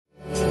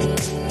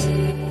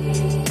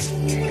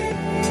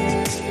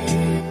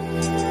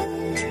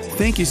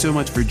Thank you so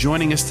much for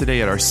joining us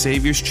today at our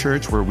Savior's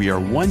Church, where we are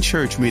one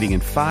church meeting in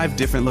 5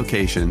 different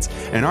locations.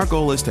 And our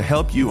goal is to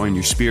help you on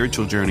your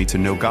spiritual journey to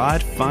know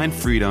God, find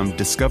freedom,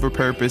 discover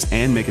purpose,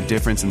 and make a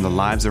difference in the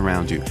lives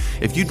around you.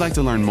 If you'd like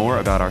to learn more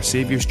about our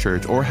Savior's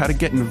Church or how to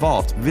get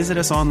involved, visit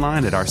us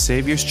online at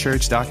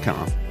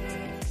oursaviorschurch.com.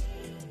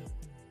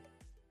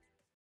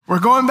 We're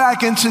going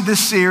back into this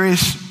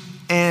series,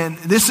 and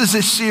this is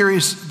a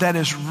series that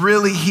is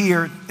really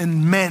here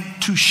and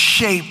meant to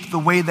shape the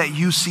way that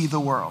you see the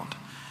world.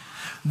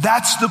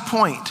 That's the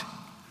point.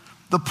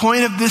 The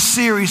point of this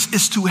series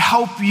is to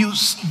help you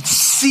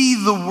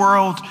see the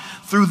world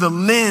through the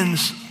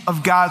lens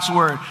of God's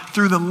word,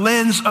 through the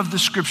lens of the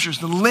scriptures,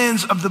 the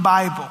lens of the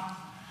Bible.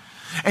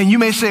 And you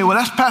may say,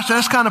 well, Pastor,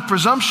 that's kind of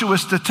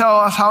presumptuous to tell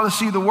us how to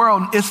see the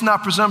world. It's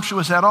not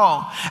presumptuous at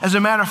all. As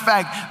a matter of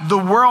fact, the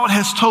world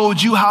has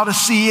told you how to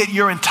see it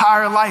your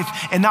entire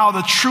life, and now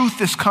the truth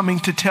is coming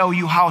to tell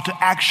you how to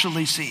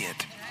actually see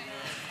it.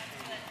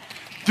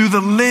 Through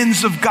the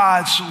lens of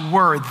God's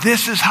word.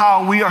 This is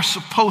how we are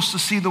supposed to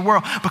see the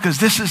world, because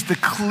this is the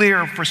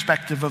clear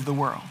perspective of the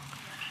world.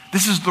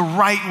 This is the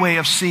right way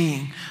of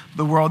seeing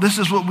the world. This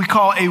is what we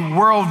call a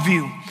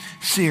worldview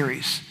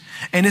series.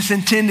 And it's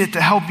intended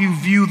to help you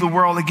view the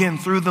world again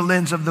through the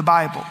lens of the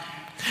Bible.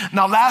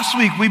 Now, last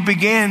week we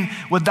began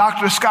with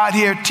Dr. Scott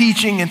here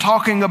teaching and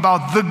talking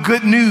about the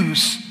good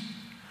news,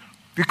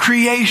 the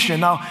creation.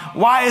 Now,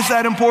 why is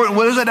that important?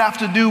 What does it have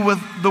to do with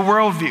the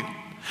worldview?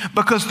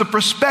 Because the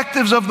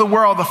perspectives of the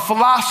world, the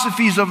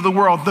philosophies of the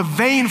world, the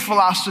vain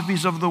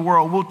philosophies of the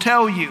world will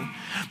tell you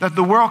that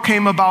the world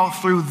came about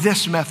through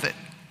this method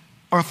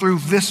or through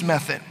this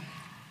method.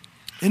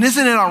 And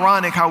isn't it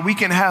ironic how we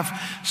can have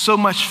so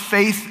much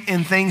faith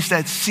in things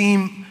that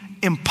seem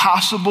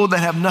impossible, that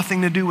have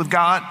nothing to do with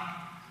God?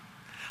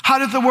 How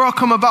did the world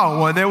come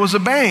about? Well, there was a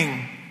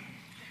bang.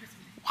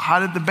 How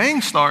did the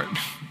bang start?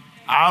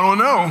 I don't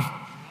know.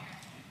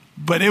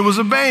 But it was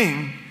a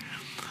bang.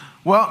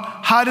 Well,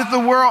 how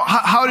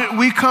did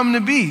we come to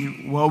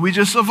be? Well, we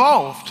just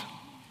evolved.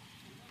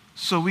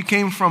 So we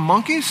came from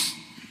monkeys?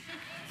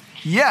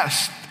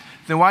 Yes.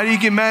 Then why do you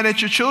get mad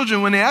at your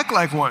children when they act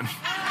like one?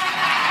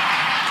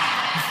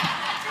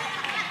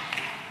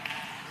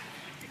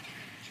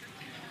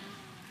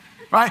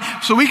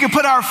 Right? So we can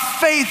put our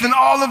faith in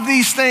all of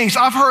these things.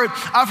 I've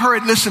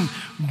heard, listen,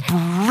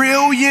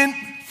 brilliant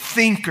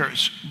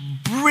thinkers,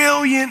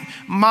 brilliant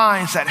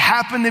minds that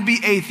happen to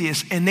be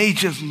atheists, and they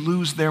just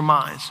lose their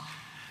minds.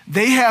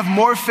 They have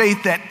more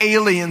faith that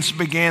aliens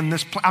began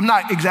this planet. I'm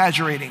not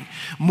exaggerating.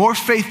 More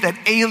faith that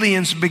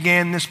aliens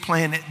began this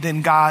planet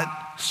than God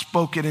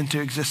spoke it into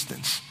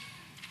existence.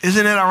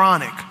 Isn't it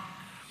ironic?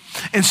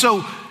 And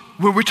so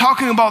when we're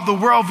talking about the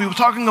worldview, we're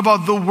talking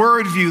about the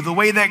word view, the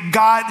way that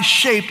God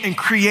shaped and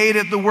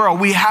created the world.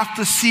 We have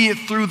to see it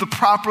through the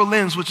proper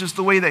lens, which is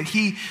the way that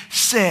he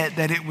said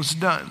that it was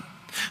done.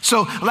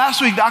 So last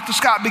week, Dr.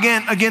 Scott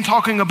began again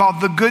talking about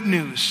the good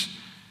news,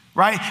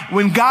 right?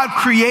 When God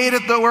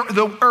created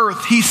the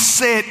earth, he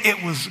said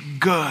it was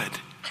good.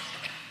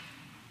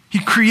 He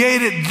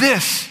created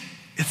this,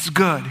 it's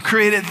good. He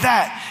created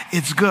that,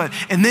 it's good.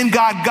 And then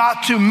God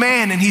got to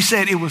man and he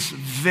said it was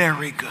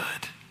very good.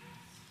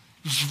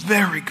 It was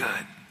very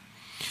good.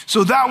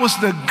 So that was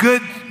the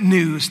good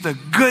news, the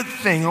good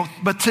thing.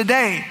 But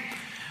today,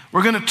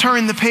 we're going to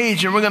turn the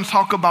page and we're going to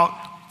talk about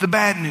the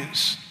bad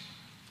news.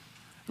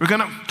 We're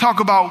going to talk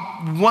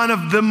about one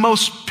of the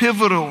most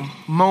pivotal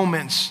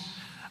moments.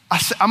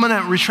 I'm going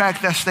to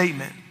retract that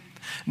statement.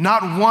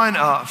 Not one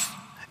of,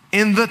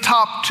 in the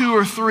top 2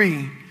 or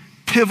 3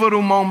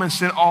 pivotal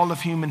moments in all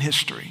of human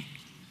history.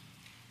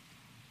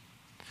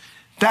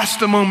 That's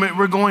the moment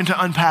we're going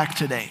to unpack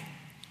today.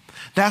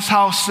 That's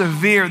how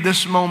severe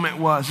this moment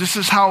was. This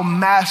is how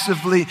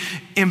massively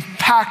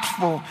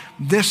impactful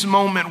this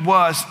moment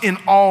was in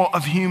all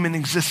of human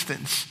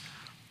existence.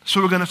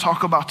 So we're going to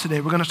talk about today.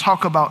 We're going to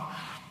talk about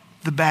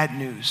the bad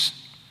news.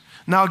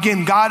 Now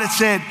again, God had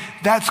said,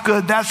 that's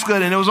good.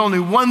 And there was only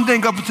one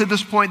thing up to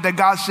this point that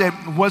God said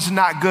was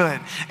not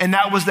good. And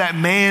that was that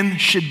man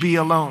should be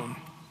alone.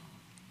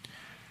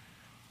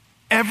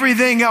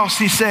 Everything else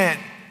he said,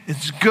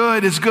 it's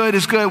good, it's good,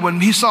 it's good.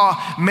 When he saw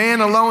man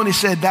alone, he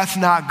said, that's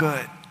not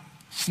good.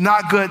 It's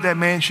not good that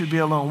man should be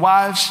alone.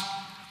 Wives,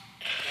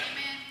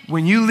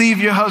 when you leave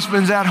your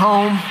husbands at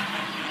home,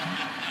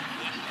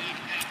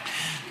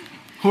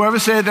 whoever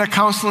said that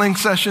counseling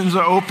sessions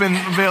are open,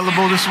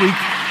 available this week,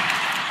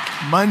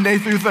 Monday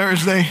through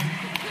Thursday,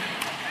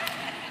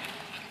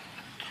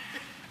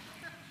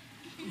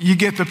 you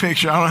get the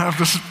picture. I don't have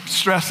to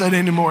stress that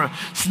anymore.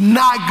 It's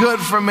not good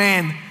for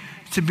man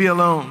to be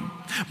alone.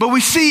 But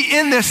we see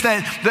in this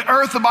that the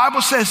earth, the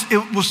Bible says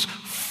it was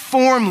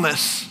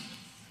formless.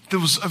 There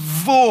was a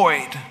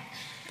void.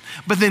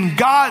 But then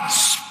God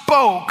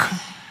spoke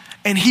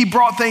and he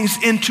brought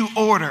things into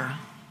order.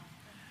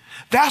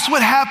 That's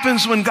what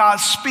happens when God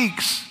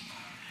speaks.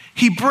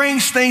 He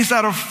brings things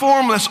that are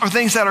formless or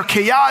things that are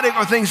chaotic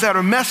or things that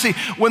are messy.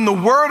 When the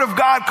word of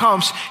God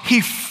comes, he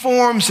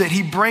forms it.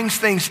 He brings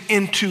things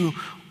into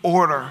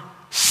order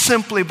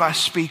simply by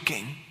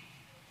speaking.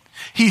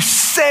 He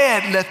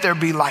said, let there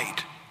be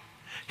light.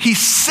 He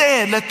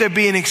said, let there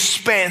be an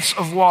expanse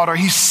of water.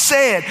 He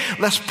said,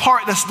 let's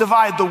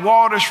divide the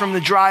waters from the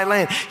dry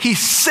land. He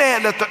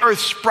said, let the earth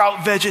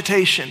sprout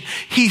vegetation.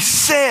 He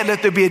said,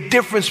 let there be a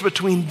difference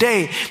between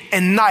day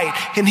and night.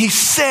 And he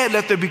said,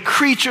 let there be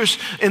creatures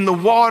in the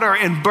water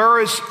and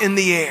birds in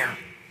the air.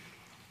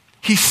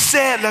 He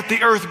said, let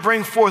the earth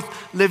bring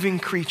forth living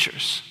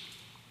creatures.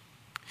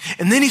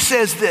 And then he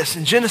says this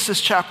in Genesis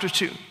chapter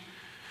 2.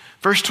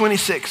 Verse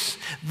 26,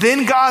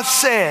 then God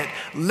said,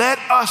 let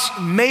us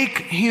make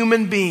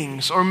human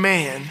beings or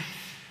man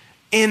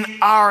in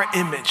our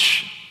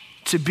image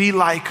to be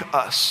like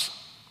us.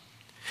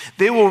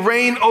 They will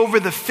reign over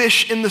the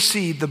fish in the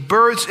sea, the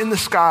birds in the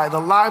sky, the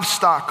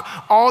livestock,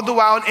 all the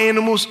wild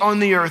animals on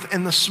the earth,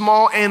 and the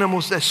small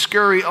animals that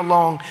scurry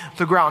along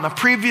the ground. Now,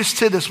 previous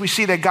to this, we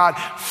see that God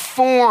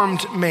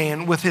formed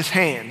man with his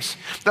hands.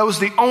 That was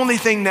the only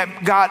thing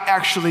that God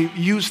actually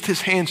used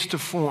his hands to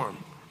form.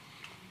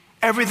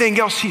 Everything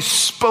else he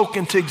spoke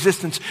into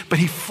existence, but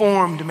he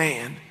formed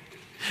man.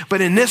 But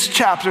in this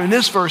chapter, in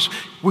this verse,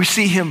 we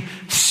see him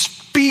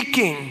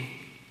speaking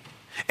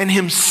and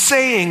him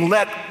saying,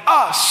 let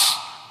us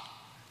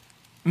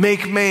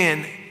make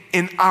man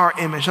in our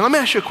image. Now let me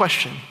ask you a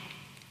question.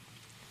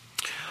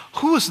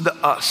 Who is the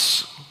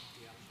us?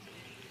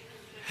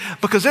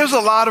 Because there's a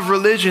lot of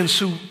religions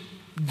who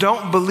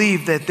don't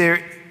believe that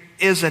there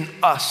is an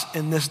us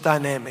in this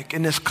dynamic,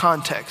 in this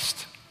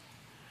context.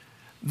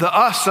 The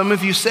us, some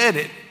of you said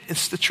it,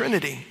 it's the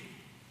Trinity.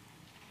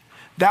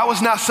 That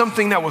was not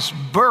something that was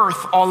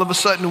birthed all of a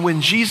sudden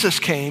when Jesus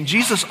came.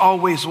 Jesus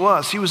always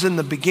was. He was in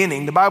the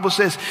beginning. The Bible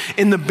says,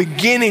 in the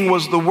beginning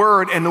was the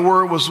Word, and the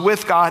Word was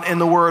with God, and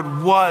the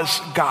Word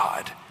was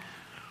God.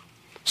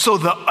 So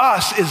the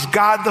us is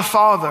God the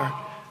Father,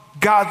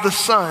 God the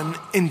Son,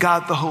 and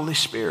God the Holy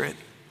Spirit.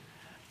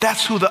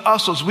 That's who the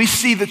us was. We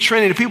see the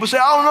Trinity. People say,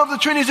 I don't know if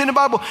the Trinity is in the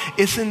Bible.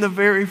 It's in the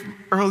very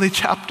early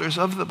chapters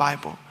of the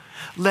Bible.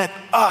 Let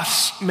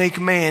us make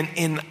man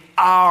in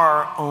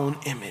our own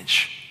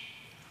image.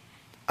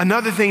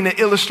 Another thing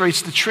that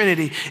illustrates the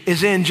Trinity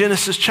is in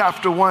Genesis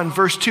chapter 1,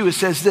 verse 2. It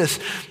says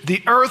this,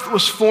 the earth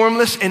was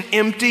formless and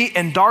empty,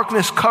 and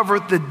darkness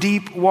covered the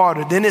deep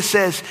water. Then it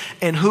says,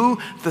 and who?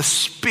 The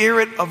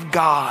Spirit of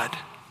God.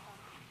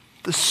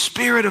 The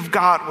Spirit of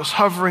God was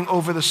hovering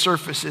over the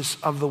surfaces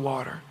of the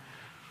water.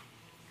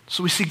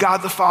 So we see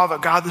God the Father,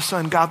 God the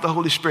Son, God the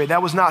Holy Spirit.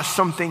 That was not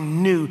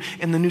something new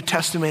in the New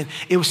Testament.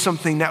 It was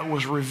something that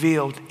was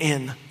revealed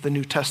in the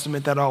New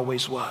Testament that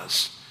always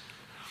was.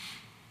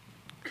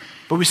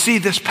 But we see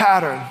this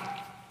pattern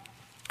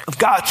of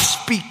God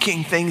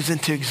speaking things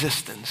into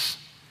existence.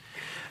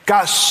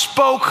 God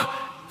spoke,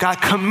 God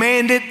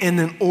commanded, and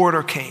then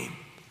order came.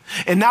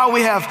 And now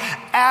we have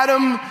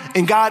Adam,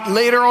 and God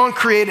later on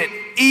created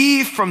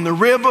Eve from the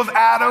rib of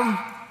Adam.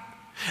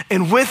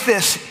 And with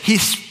this, he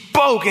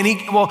spoke, and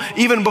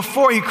even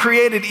before he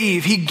created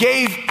Eve, he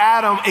gave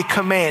Adam a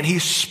command. He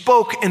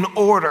spoke an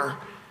order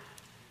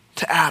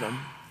to Adam.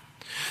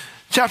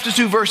 Chapter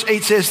 2, verse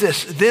 8 says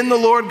this, then the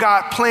Lord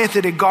God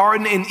planted a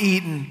garden in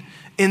Eden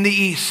in the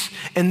east,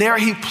 and there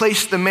he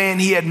placed the man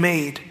he had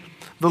made.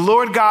 The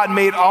Lord God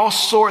made all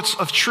sorts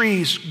of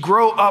trees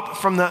grow up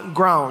from the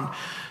ground,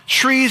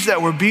 trees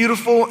that were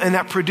beautiful and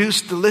that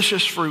produced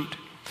delicious fruit.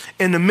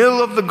 In the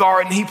middle of the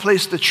garden, he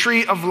placed the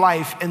tree of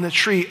life and the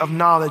tree of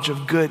knowledge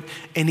of good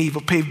and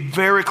evil. Pay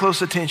very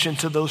close attention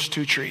to those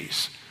two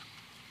trees.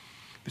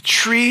 The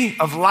tree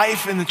of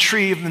life and the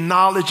tree of the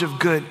knowledge of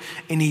good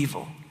and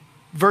evil.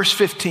 Verse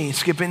 15,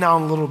 skipping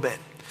down a little bit.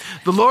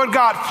 The Lord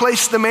God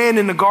placed the man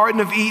in the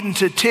Garden of Eden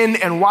to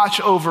tend and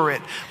watch over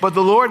it. But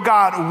the Lord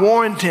God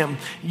warned him,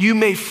 you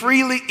may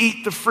freely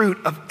eat the fruit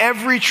of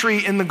every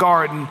tree in the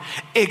garden,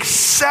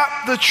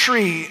 except the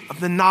tree of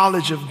the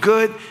knowledge of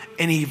good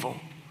and evil.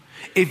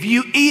 If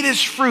you eat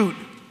its fruit,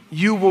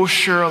 you will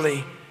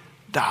surely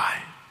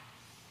die.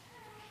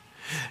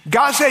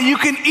 God said you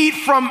can eat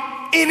from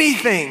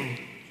anything.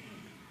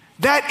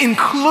 That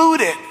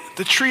included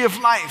the tree of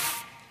life.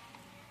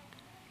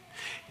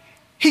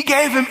 He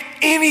gave him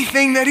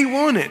anything that he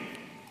wanted.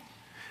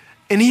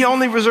 And he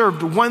only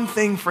reserved one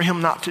thing for him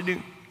not to do.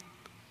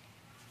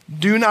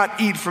 Do not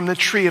eat from the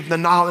tree of the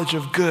knowledge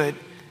of good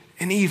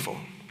and evil.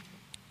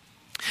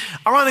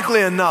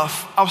 Ironically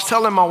enough, I was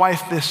telling my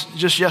wife this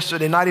just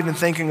yesterday, not even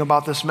thinking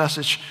about this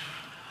message.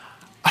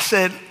 I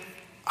said,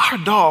 our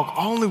dog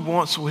only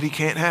wants what he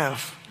can't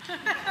have.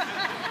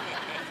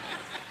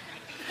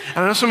 And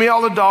I know some of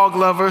y'all are dog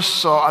lovers,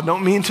 so I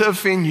don't mean to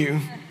offend you.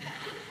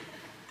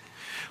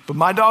 But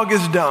my dog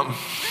is dumb.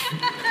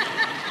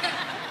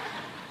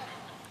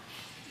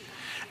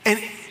 And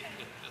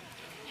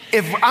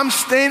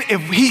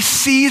if he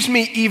sees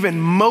me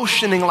even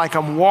motioning like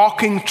I'm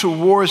walking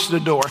towards the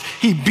door,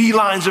 he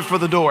beelines it for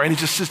the door, and he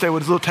just sits there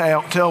with his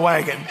little tail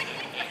wagging. And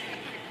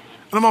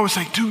I'm always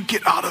like, dude,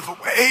 get out of the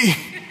way.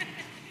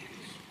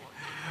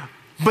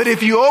 But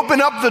if you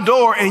open up the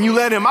door and you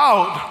let him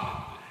out,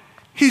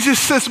 he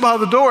just sits by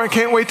the door and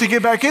can't wait to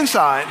get back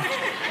inside.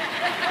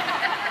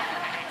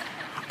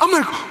 I'm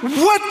like,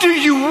 what do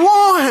you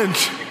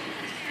want?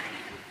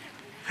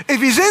 If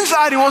he's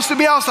inside, he wants to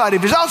be outside.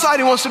 If he's outside,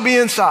 he wants to be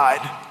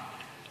inside.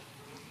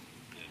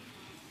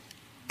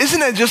 Isn't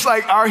that just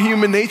like our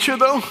human nature,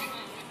 though?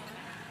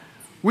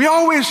 We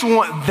always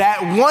want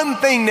that one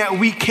thing that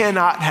we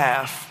cannot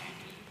have.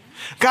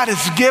 God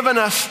has given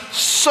us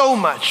so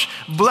much,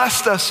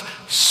 blessed us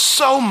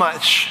so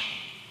much,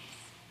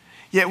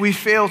 yet we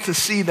fail to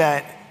see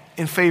that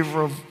in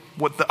favor of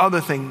what the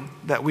other thing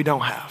that we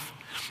don't have.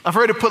 I've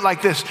heard it put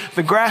like this: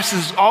 the grass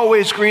is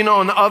always greener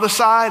on the other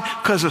side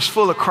because it's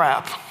full of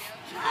crap.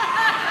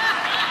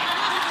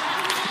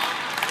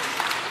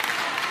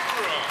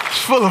 It's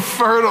full of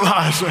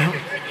fertilizer.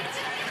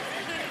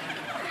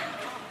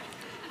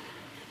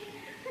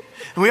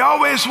 And we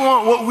always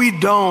want what we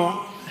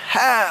don't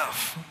have.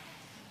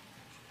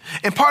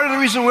 And part of the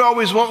reason we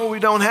always want what we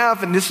don't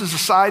have, and this is a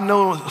side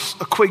note,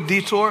 a quick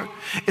detour,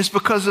 is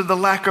because of the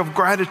lack of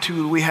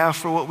gratitude we have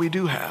for what we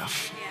do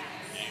have.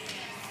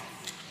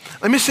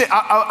 Let me say,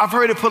 I've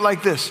heard it put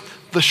like this: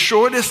 the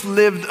shortest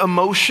lived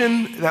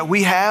emotion that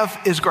we have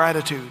is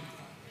gratitude.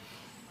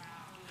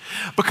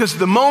 Because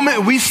the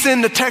moment we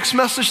send a text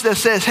message that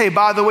says, hey,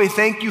 by the way,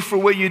 thank you for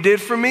what you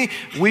did for me,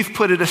 we've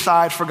put it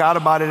aside, forgot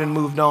about it, and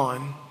moved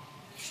on.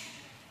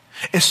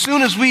 As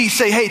soon as we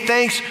say, hey,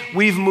 thanks,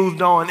 we've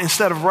moved on,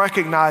 instead of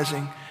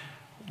recognizing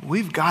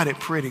we've got it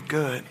pretty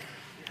good.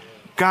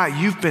 God,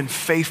 you've been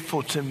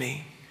faithful to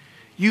me.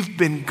 You've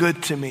been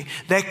good to me.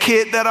 That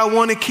kid that I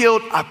wanted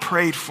killed, I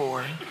prayed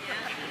for.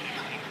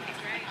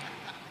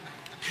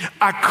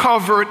 I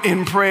covered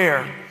in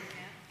prayer.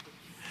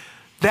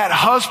 That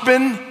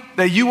husband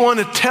that you want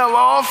to tell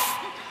off,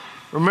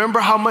 remember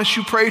how much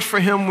you prayed for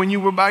him when you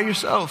were by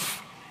yourself.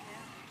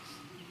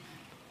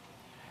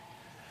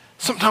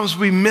 Sometimes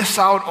we miss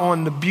out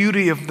on the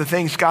beauty of the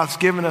things God's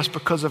given us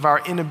because of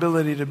our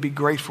inability to be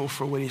grateful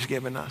for what he's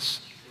given us.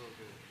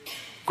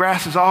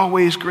 Grass is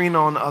always greener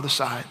on the other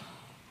side.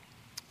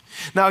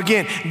 Now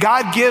again,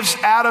 God gives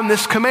Adam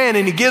this command,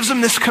 and he gives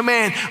him this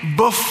command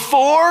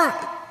before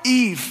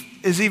Eve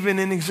is even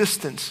in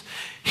existence.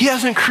 He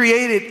hasn't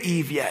created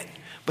Eve yet,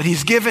 but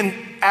he's given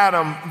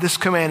Adam this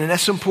command, and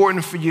that's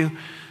important for you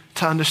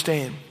to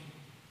understand.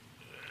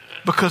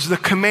 Because the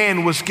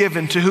command was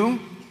given to who?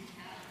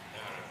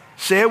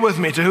 Say it with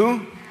me. To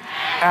who?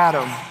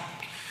 Adam.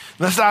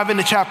 Let's dive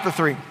into chapter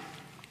 3.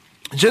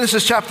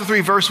 Genesis chapter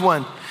 3, verse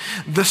 1.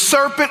 The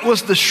serpent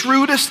was the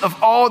shrewdest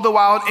of all the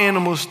wild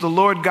animals the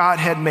Lord God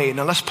had made.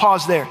 Now let's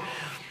pause there.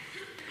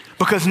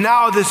 Because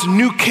now this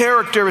new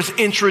character is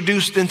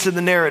introduced into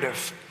the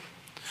narrative.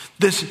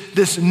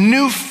 This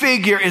new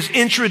figure is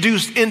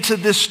introduced into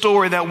this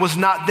story that was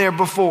not there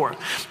before.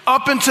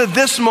 Up until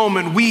this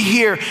moment, we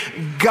hear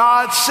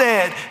God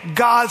said,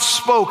 God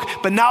spoke,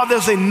 but now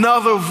there's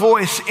another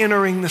voice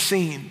entering the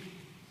scene.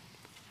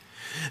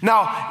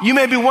 Now, you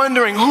may be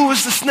wondering, who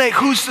is the snake?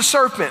 Who's the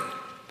serpent?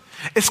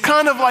 It's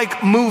kind of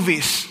like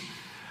movies.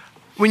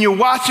 When you're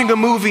watching a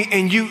movie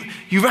and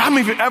how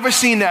many of you ever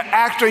seen that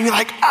actor and you're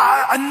like,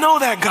 I know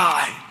that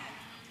guy.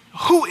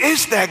 Who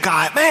is that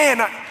guy? Man,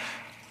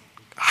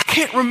 I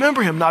can't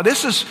remember him. Now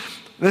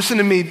listen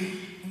to me,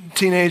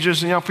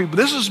 teenagers and young people.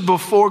 This is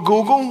before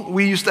Google.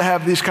 We used to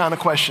have these kind of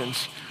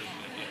questions.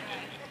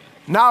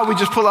 Now we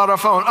just pull out our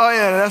phone. Oh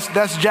yeah,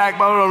 that's Jack,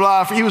 blah, blah,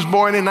 blah. He was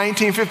born in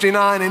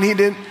 1959 and he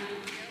did.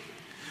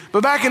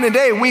 But back in the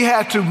day, we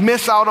had to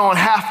miss out on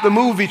half the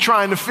movie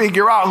trying to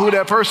figure out who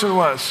that person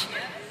was.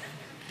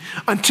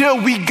 Until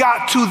we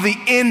got to the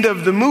end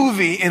of the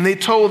movie and they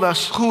told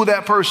us who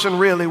that person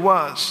really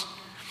was.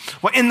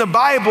 Well, in the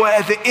Bible,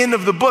 at the end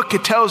of the book,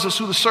 it tells us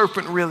who the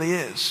serpent really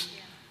is.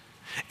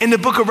 In the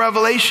book of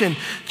Revelation,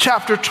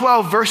 chapter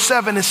 12, verse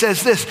 7, it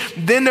says this: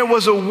 then there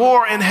was a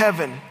war in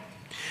heaven.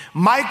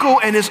 Michael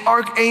and his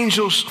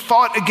archangels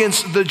fought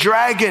against the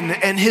dragon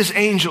and his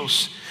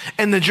angels.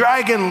 And the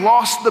dragon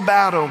lost the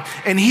battle,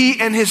 and he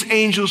and his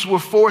angels were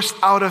forced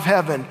out of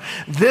heaven.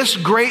 This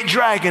great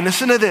dragon,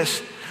 listen to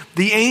this,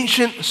 the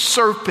ancient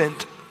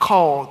serpent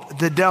called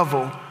the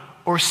devil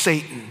or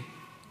Satan,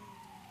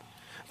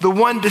 the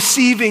one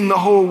deceiving the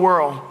whole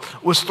world,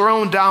 was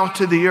thrown down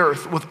to the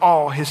earth with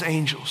all his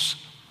angels.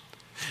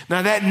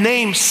 Now that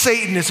name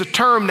Satan is a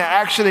term that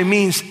actually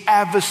means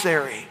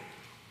adversary.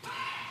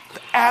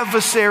 The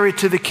adversary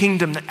to the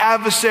kingdom, the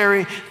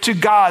adversary to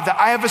God, the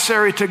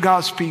adversary to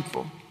God's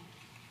people.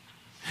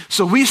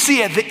 So we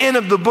see at the end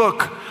of the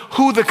book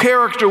who the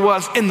character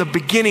was in the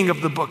beginning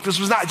of the book. This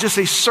was not just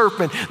a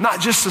serpent, not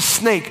just a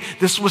snake.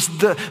 This was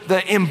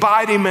the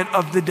embodiment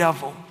of the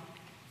devil.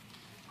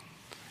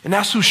 And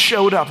that's who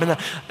showed up. And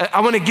I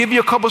want to give you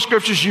a couple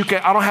scriptures.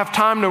 I don't have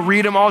time to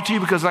read them all to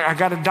you because I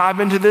got to dive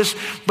into this.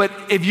 But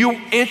if you're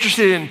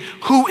interested in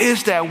who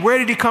is that, where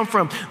did he come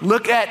from?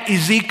 Look at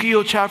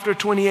Ezekiel chapter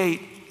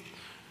 28.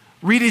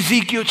 Read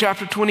Ezekiel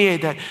chapter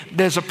 28. That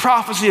there's a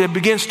prophecy that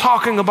begins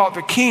talking about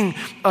the king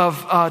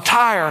of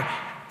Tyre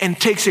and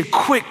takes a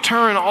quick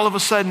turn all of a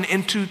sudden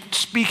into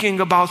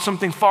speaking about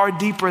something far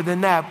deeper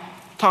than that,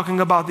 talking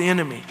about the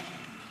enemy.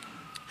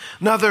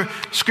 Another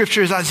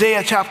scripture is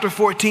Isaiah chapter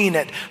 14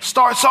 that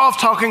starts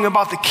off talking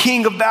about the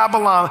king of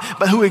Babylon,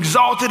 but who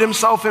exalted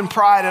himself in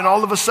pride. And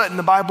all of a sudden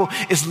the Bible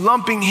is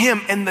lumping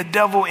him and the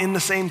devil in the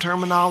same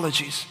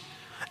terminologies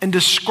and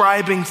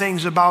describing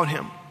things about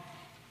him.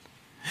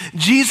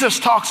 Jesus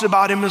talks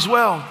about him as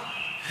well.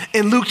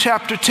 In Luke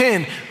chapter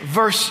 10,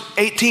 verse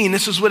 18,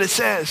 this is what it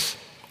says.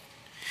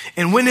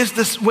 And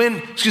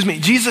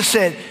Jesus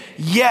said,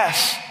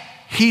 yes,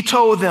 he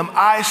told them,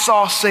 I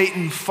saw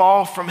Satan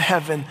fall from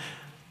heaven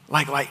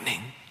like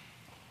lightning.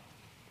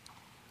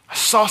 I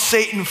saw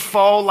Satan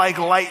fall like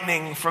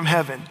lightning from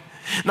heaven.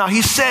 Now,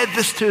 he said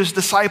this to his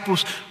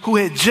disciples who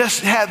had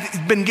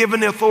been given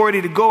the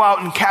authority to go out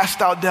and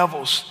cast out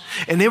devils.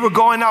 And they were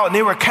going out and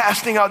they were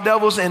casting out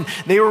devils, and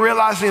they were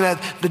realizing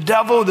that the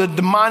devil, the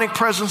demonic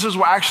presences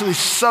were actually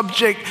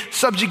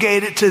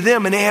subjugated to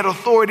them, and they had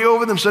authority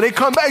over them. So they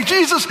come back,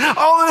 Jesus,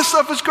 all of this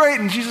stuff is great.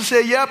 And Jesus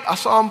said, yep, I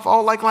saw him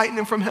fall like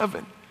lightning from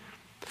heaven.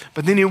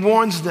 But then he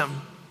warns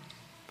them,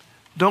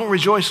 don't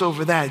rejoice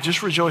over that.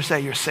 Just rejoice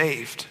that you're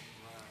saved.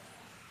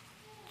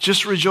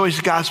 Just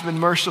rejoice God's been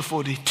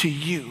merciful to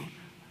you.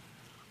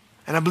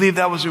 And I believe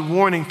that was a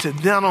warning to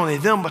not only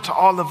them, but to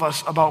all of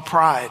us about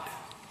pride.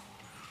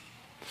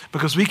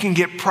 Because we can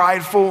get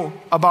prideful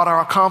about our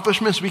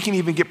accomplishments. We can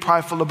even get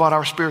prideful about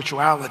our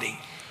spirituality.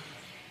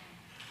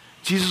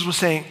 Jesus was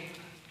saying,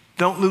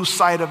 don't lose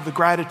sight of the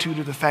gratitude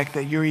of the fact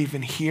that you're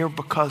even here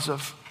because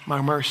of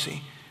my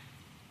mercy,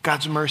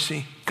 God's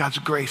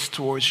grace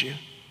towards you.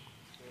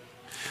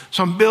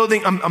 So I'm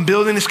building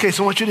this case.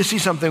 I want you to see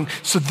something.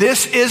 So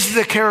this is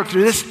the character.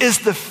 This is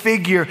the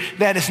figure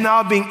that is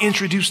now being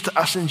introduced to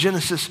us in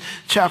Genesis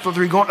chapter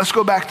 3. Let's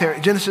go back there.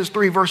 Genesis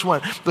 3, verse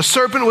 1. The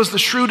serpent was the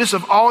shrewdest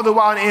of all the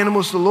wild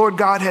animals the Lord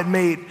God had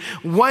made.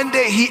 One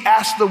day he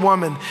asked the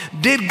woman,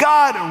 did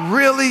God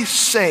really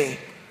say,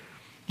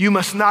 you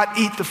must not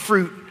eat the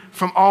fruit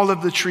from all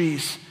of the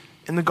trees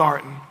in the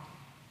garden?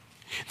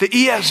 The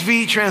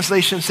ESV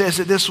translation says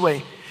it this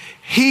way.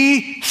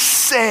 He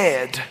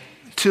said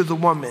to the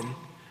woman,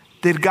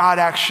 did God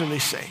actually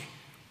say?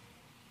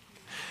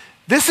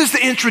 This is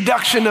the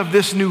introduction of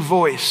this new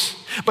voice.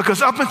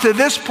 Because up until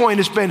this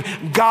point, it's been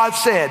God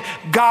said,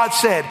 God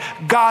said,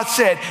 God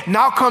said.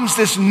 Now comes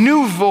this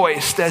new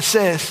voice that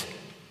says,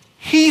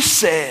 he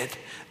said,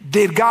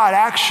 did God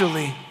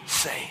actually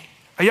say?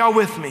 Are y'all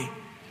with me?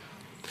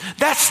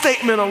 That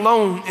statement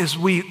alone is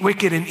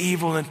wicked and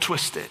evil and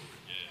twisted.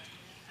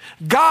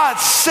 God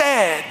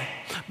said,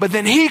 but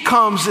then he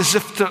comes as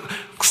if to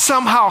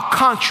somehow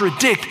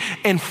contradict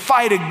and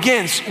fight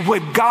against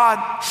what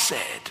God said.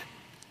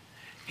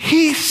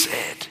 He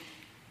said,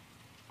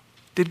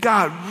 did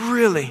God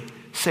really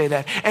say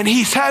that? And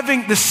he's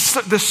having the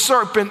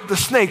serpent, the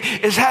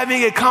snake, is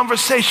having a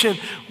conversation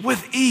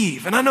with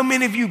Eve. And I know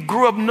many of you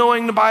grew up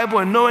knowing the Bible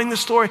and knowing the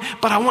story,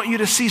 but I want you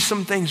to see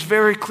some things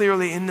very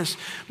clearly in this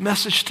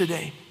message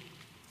today.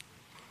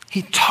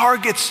 He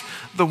targets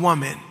the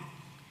woman,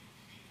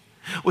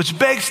 which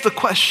begs the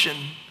question,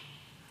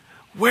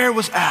 where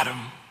was Adam?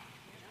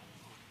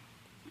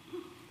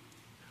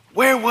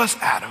 Where was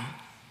Adam?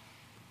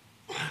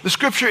 The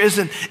scripture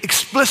isn't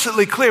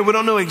explicitly clear. We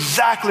don't know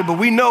exactly, but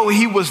we know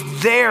he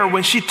was there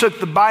when she took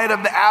the bite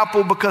of the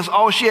apple because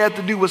all she had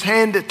to do was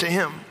hand it to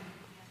him.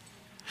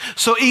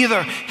 So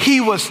either he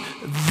was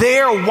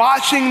there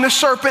watching the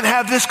serpent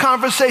have this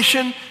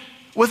conversation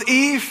with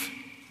Eve,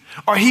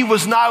 or he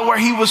was not where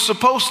he was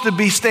supposed to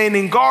be,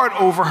 standing guard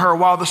over her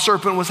while the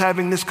serpent was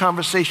having this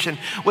conversation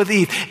with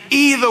Eve.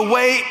 Either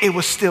way, it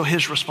was still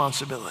his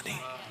responsibility.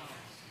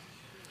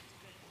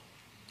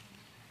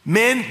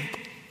 Men,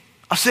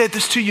 I've said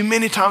this to you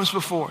many times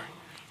before.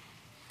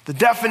 The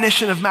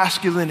definition of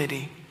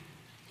masculinity,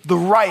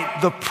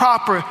 the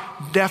proper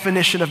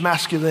definition of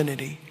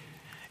masculinity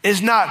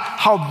is not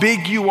how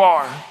big you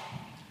are.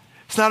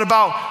 It's not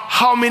about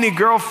how many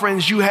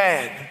girlfriends you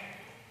had.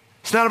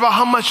 It's not about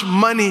how much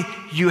money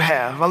you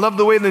have. I love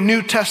the way the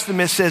New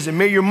Testament says it.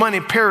 May your money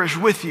perish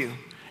with you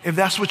if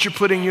that's what you're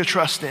putting your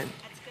trust in.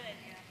 That's good.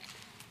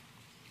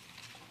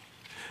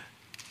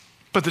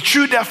 But the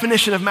true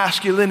definition of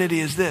masculinity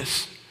is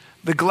this: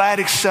 the glad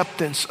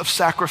acceptance of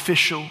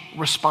sacrificial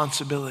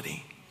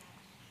responsibility.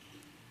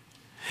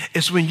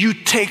 It's when you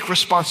take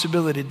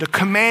responsibility. The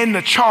command,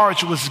 the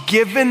charge was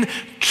given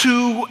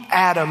to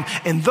Adam.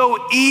 And though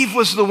Eve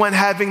was the one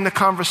having the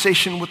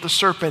conversation with the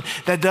serpent,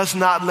 that does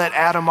not let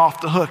Adam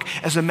off the hook.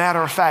 As a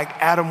matter of fact,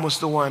 Adam was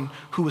the one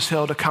who was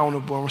held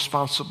accountable and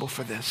responsible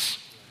for this,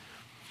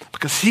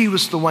 because he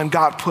was the one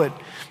God put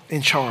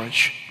in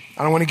charge.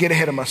 I don't want to get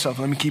ahead of myself.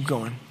 Let me keep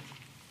going.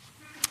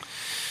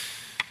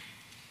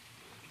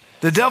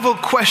 The devil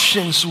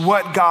questions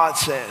what God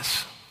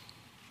says.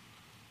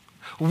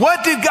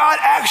 What did God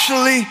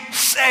actually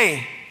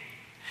say?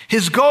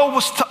 His goal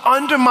was to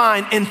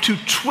undermine and to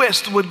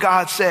twist what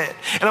God said.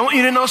 And I want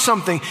you to know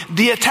something.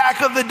 The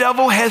attack of the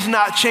devil has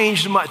not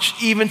changed much,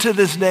 even to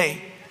this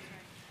day.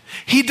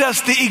 He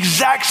does the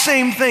exact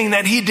same thing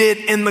that he did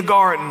in the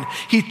garden.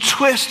 He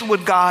twists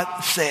what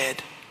God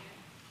said.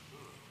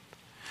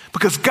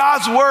 Because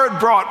God's word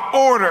brought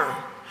order.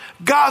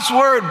 God's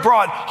word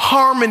brought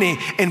harmony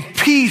and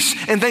peace,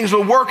 and things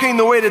were working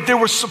the way that they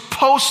were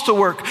supposed to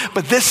work.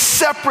 But this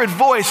separate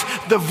voice,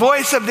 the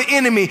voice of the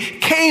enemy,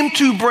 came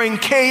to bring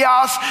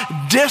chaos,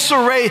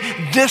 disarray,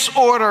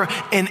 disorder,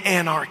 and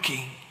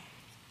anarchy.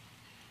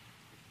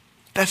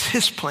 That's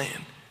his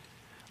plan.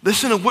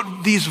 Listen to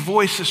what these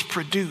voices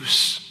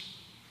produce.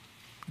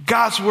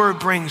 God's word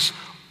brings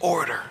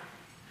order.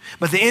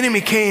 But the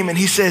enemy came and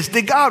he says,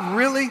 did God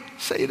really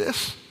say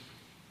this?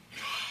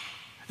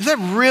 Is that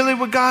really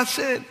what God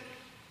said?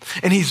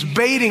 And he's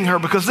baiting her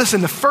because, listen,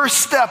 the first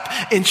step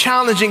in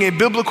challenging a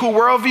biblical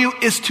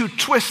worldview is to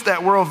twist that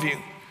worldview.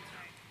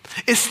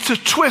 It's to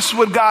twist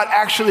what God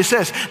actually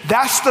says.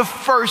 That's the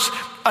first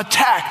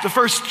attack, the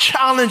first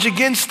challenge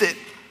against it.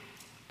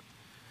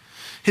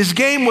 His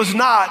game was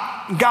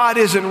not God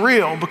isn't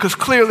real, because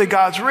clearly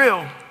God's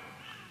real.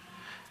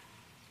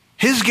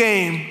 His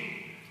game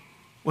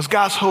was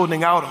God's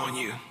holding out on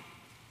you.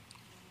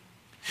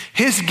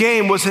 His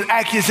game was an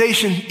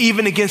accusation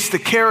even against the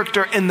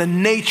character and the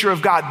nature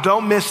of God.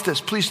 Don't miss this.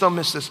 Please don't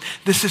miss this.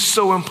 This is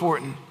so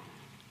important.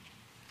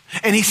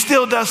 And he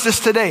still does this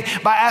today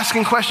by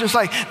asking questions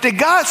like, did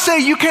God say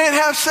you can't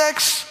have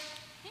sex?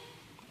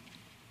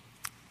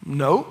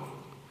 No,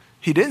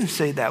 he didn't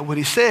say that. What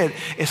he said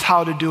is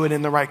how to do it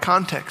in the right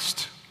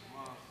context.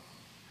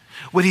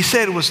 What he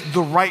said was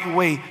the right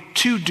way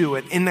to do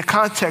it in the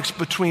context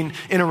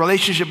in a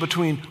relationship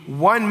between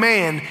one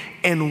man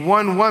and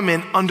one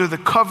woman under the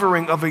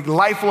covering of a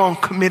lifelong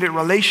committed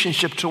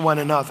relationship to one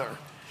another.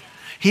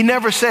 He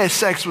never said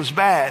sex was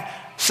bad.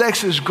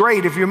 Sex is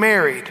great if you're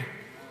married.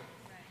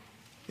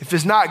 If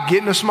it's not,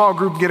 get in a small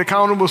group, get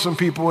accountable with some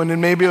people, and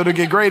then maybe it'll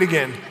get great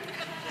again.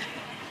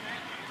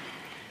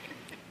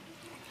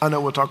 I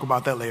know we'll talk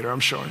about that later,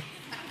 I'm sure.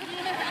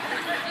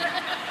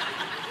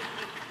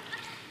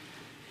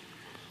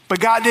 But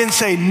God didn't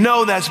say,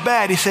 no, that's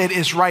bad. He said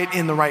it's right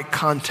in the right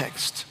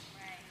context.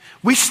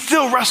 We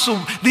still wrestle.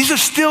 These are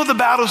still the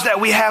battles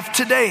that we have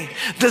today.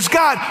 Does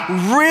God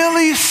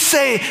really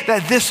say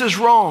that this is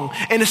wrong?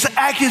 And it's an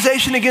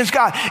accusation against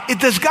God.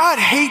 Does God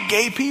hate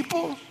gay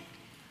people?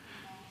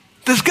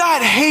 Does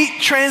God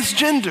hate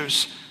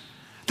transgenders?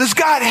 Does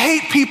God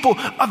hate people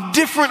of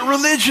different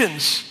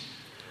religions?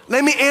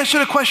 Let me answer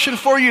the question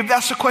for you if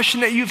that's the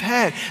question that you've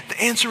had.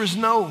 The answer is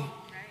no.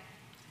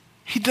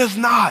 He does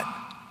not.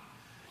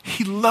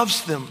 He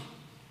loves them.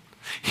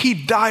 He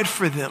died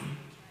for them.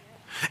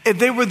 If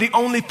they were the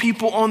only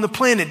people on the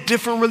planet,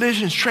 different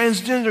religions,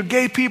 transgender,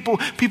 gay people,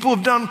 people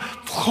who've done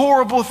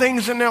horrible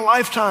things in their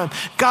lifetime,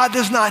 God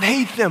does not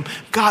hate them.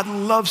 God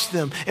loves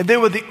them. If they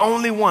were the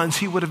only ones,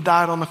 he would have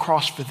died on the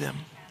cross for them.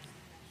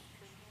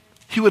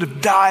 He would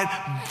have died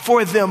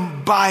for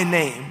them by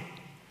name.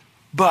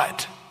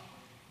 But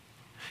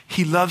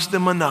he loves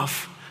them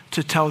enough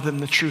to tell them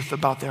the truth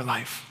about their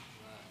life.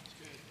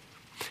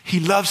 He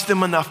loves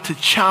them enough to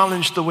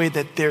challenge the way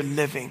that they're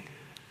living.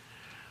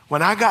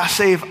 When I got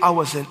saved, I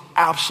was an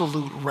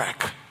absolute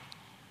wreck.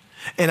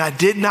 And I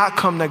did not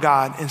come to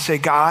God and say,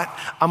 God,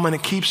 I'm going to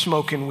keep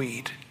smoking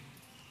weed.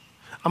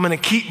 I'm going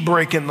to keep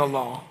breaking the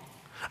law.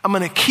 I'm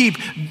going to keep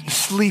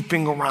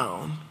sleeping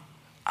around.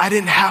 I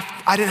didn't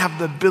have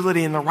the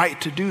ability and the right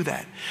to do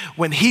that.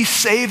 When he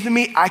saved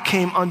me, I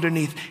came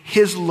underneath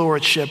his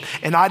lordship,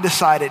 and I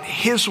decided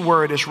his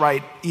word is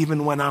right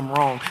even when I'm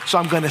wrong. So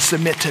I'm going to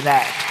submit to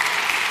that.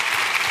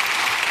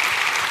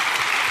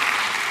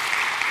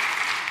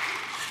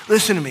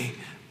 Listen to me.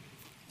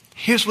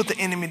 Here's what the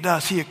enemy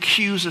does. He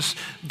accuses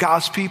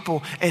God's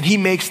people, and he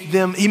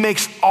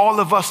makes all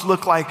of us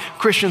look like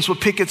Christians with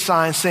picket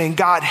signs saying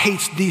God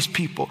hates these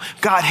people.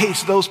 God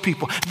hates those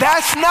people.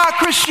 That's not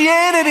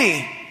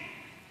Christianity.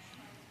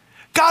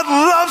 God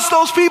loves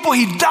those people.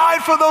 He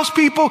died for those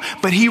people,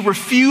 but he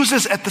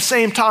refuses at the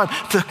same time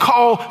to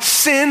call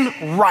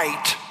sin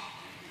right.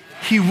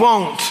 He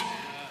won't.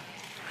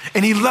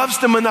 And he loves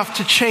them enough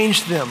to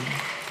change them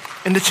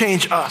and to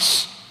change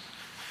us.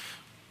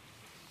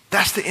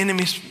 That's the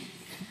enemy's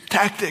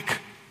tactic.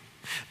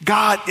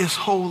 God is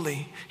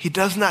holy. He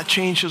does not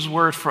change his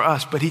word for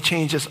us, but he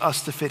changes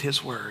us to fit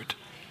his word.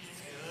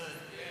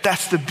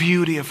 That's the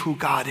beauty of who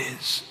God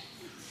is.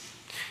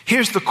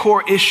 Here's the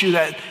core issue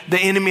that the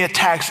enemy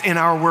attacks in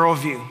our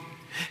worldview.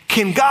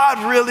 Can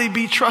God really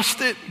be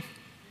trusted?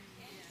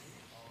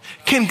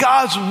 Can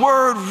God's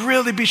word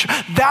really be true?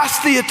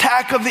 That's the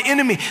attack of the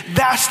enemy.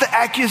 That's the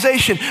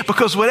accusation.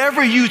 Because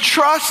whatever you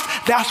trust,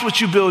 that's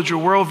what you build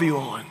your worldview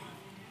on.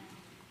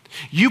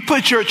 You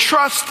put your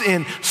trust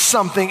in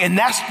something, and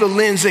that's the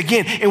lens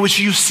again in which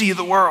you see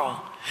the world.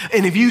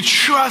 And if you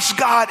trust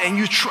God and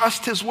you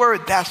trust his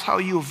word, that's how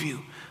you'll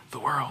view the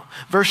world.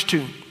 Verse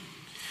 2.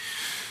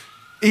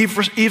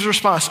 Eve's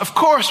response, of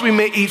course we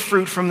may eat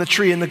fruit from the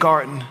tree in the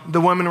garden. The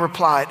woman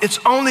replied, it's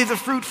only the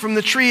fruit from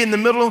the tree in the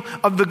middle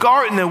of the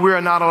garden that we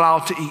are not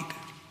allowed to eat.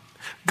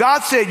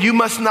 God said you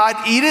must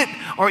not eat it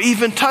or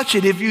even touch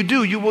it. If you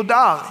do, you will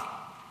die.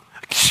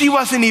 She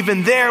wasn't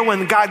even there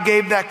when God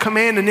gave that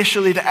command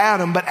initially to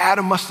Adam, but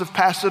Adam must have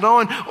passed it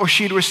on or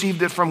she'd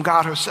received it from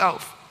God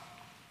herself.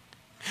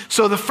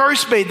 So the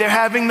first bait, they're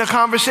having the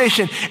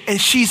conversation and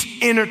she's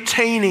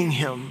entertaining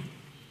him.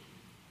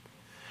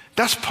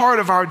 That's part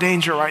of our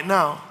danger right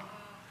now.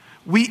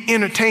 We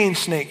entertain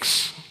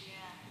snakes.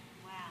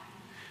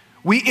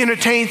 We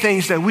entertain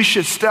things that we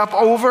should step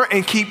over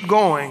and keep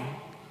going.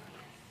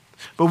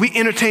 But we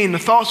entertain the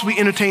thoughts, we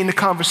entertain the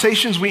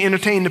conversations, we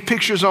entertain the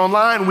pictures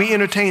online, we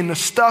entertain the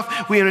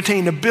stuff, we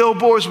entertain the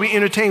billboards, we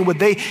entertain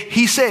what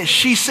he said,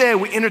 she said,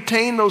 we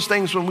entertain those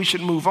things when we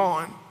should move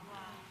on.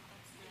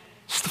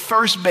 It's the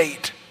first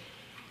bait.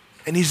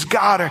 And he's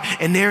got her,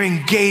 and they're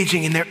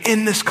engaging, and they're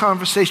in this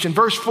conversation.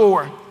 Verse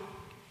 4,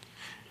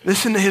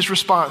 listen to his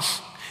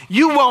response.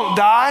 You won't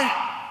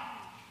die.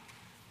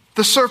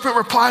 The serpent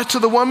replied to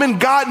the woman,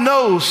 God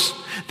knows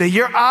that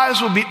your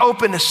eyes will be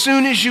open as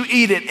soon as you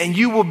eat it, and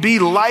you will be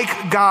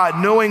like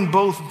God, knowing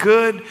both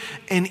good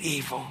and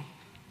evil.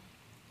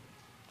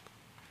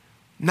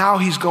 Now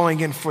he's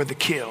going in for the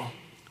kill.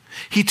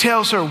 He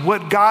tells her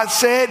what God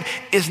said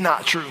is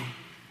not true.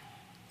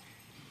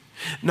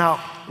 Now,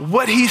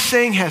 what he's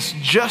saying has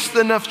just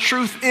enough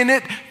truth in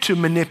it to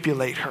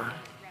manipulate her.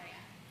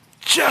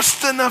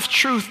 Just enough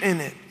truth in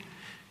it.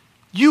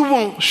 You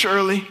won't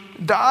surely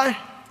die.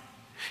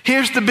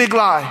 Here's the big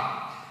lie.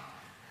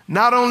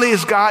 Not only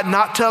is God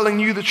not telling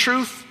you the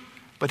truth,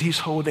 but he's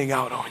holding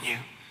out on you.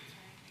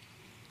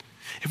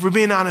 If we're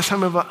being honest,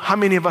 how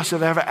many of us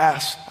have ever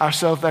asked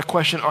ourselves that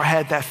question or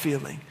had that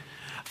feeling?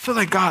 I feel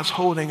like God's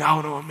holding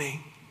out on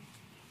me.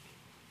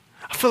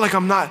 I feel like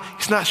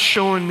he's not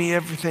showing me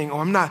everything,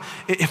 or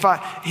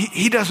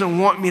he doesn't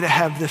want me to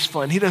have this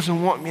fun. He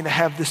doesn't want me to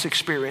have this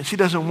experience. He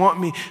doesn't want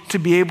me to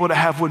be able to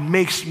have what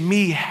makes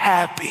me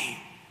happy.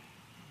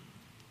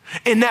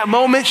 In that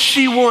moment,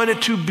 she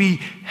wanted to be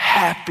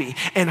happy,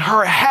 and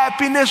her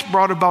happiness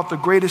brought about the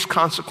greatest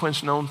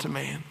consequence known to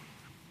man.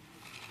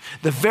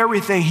 The very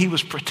thing he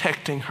was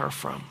protecting her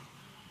from.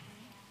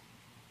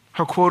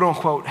 Her quote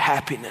unquote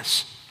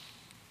happiness.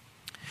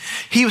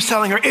 He was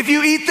telling her, if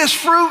you eat this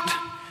fruit,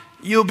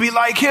 you'll be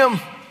like him.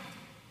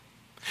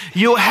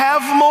 You'll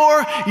have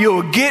more,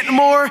 you'll get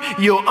more,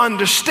 you'll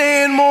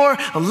understand more.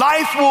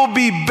 Life will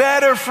be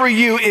better for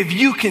you if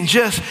you can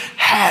just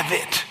have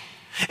it.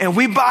 And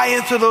we buy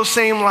into those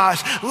same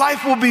lies.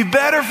 Life will be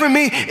better for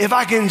me if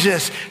I can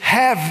just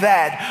have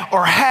that,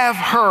 or have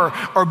her,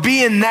 or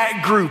be in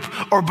that group,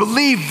 or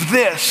believe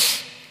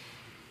this.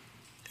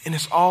 And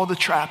it's all the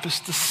trap.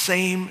 It's the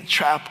same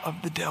trap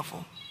of the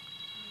devil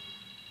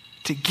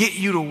to get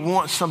you to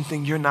want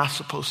something you're not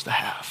supposed to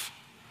have.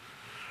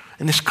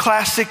 And this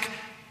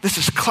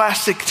is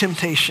classic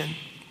temptation.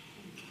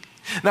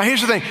 Now here's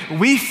the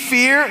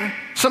thing,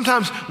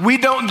 sometimes we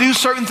don't do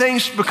certain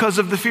things because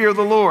of the fear of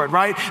the Lord,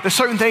 right? There's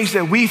certain things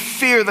that we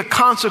fear the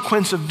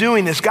consequence of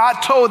doing this. God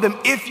told them,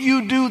 if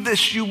you do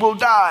this, you will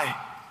die.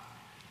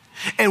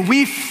 And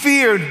we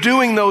fear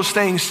doing those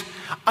things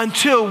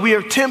until we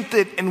are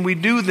tempted and we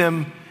do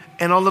them,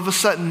 and all of a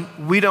sudden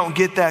we don't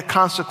get that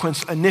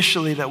consequence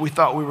initially that we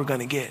thought we were going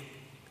to get.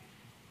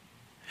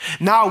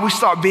 Now we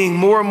start being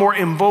more and more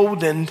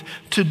emboldened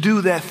to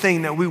do that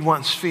thing that we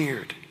once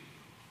feared.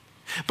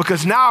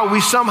 Because now we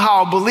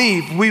somehow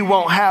believe we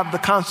won't have the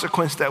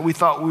consequence that we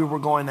thought we were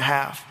going to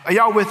have. Are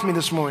y'all with me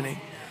this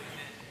morning?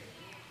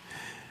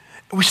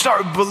 We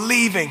start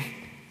believing,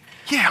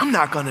 yeah, I'm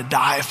not going to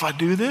die if I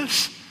do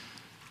this.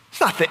 It's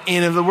not the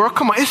end of the world.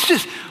 Come on, it's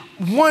just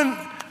one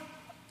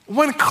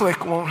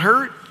click won't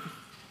hurt.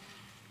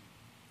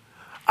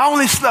 I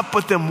only slept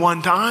with them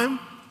one time.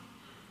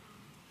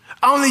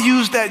 I only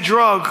used that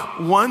drug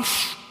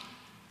once.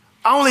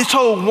 I only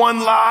told one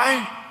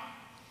lie.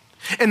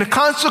 And the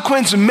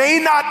consequence may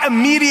not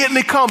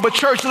immediately come. But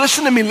church,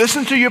 listen to me.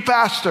 Listen to your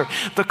pastor.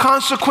 The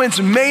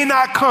consequence may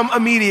not come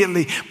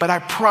immediately, but I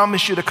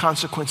promise you the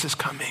consequence is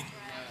coming.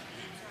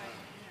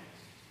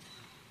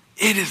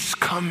 It is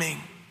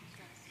coming.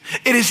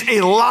 It is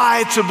a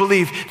lie to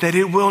believe that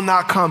it will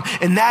not come.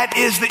 And that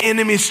is the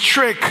enemy's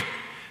trick.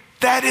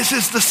 That is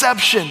his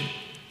deception.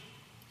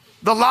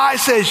 The lie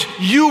says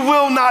you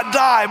will not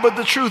die, but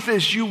the truth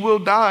is you will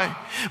die.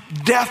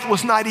 Death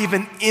was not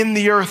even in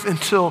the earth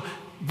until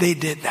they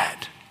did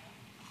that.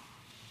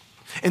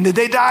 And did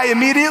they die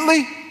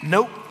immediately?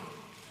 Nope.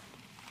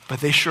 But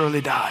they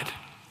surely died.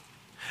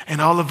 And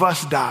all of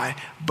us die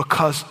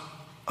because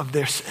of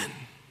their sin.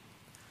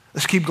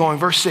 Let's keep going.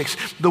 Verse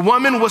 6. The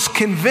woman was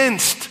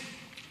convinced.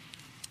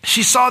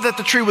 She saw that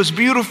the tree was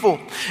beautiful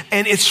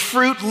and its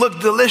fruit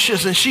looked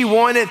delicious, and she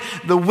wanted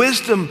the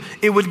wisdom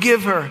it would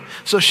give her.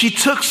 So she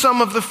took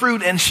some of the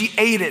fruit and she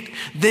ate it.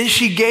 Then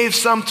she gave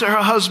some to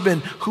her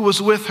husband who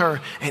was with her,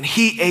 and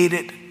he ate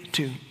it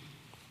too.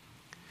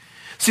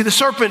 See, the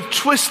serpent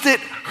twisted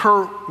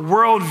her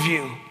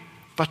worldview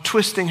by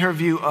twisting her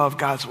view of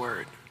God's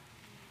word.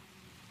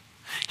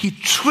 He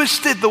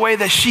twisted the way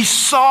that she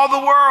saw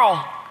the world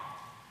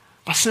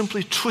by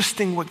simply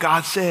twisting what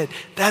God said.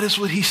 That is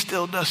what he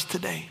still does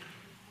today.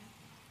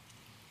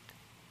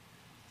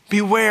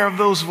 Beware of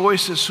those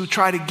voices who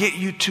try to get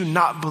you to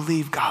not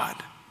believe God.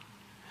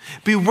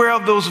 Beware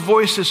of those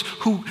voices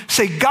who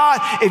say, God,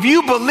 if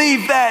you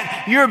believe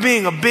that, you're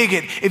being a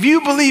bigot. If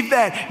you believe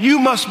that, you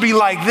must be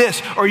like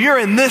this, or you're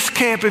in this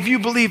camp if you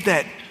believe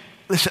that.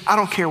 Listen, I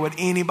don't care what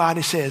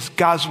anybody says.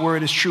 God's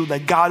word is true.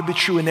 Let God be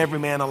true and every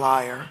man a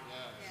liar.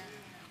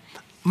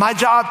 My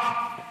job,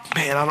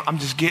 man, I'm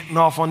just getting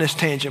off on this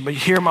tangent, but you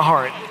hear my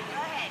heart.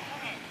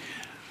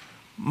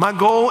 My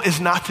goal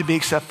is not to be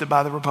accepted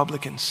by the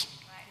Republicans.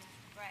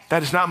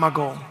 That is not my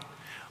goal.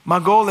 My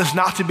goal is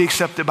not to be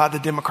accepted by the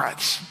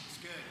Democrats.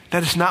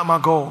 That is not my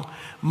goal.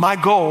 My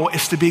goal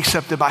is to be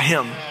accepted by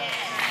him.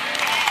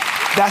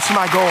 That's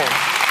my goal.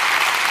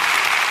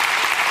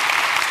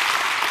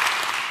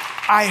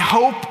 I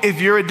hope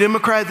if you're a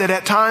Democrat that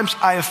at times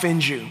I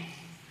offend you.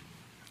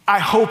 I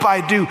hope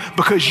I do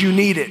because you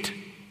need it.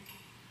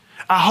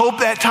 I hope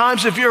that at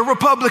times if you're a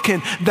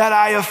Republican that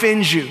I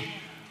offend you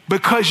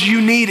because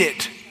you need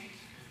it.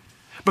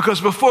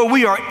 Because before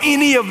we are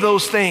any of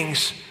those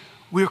things,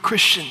 we are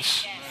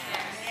Christians.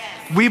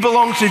 We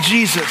belong to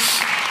Jesus.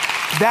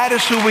 That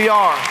is who we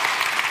are.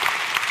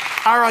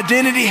 Our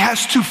identity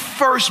has to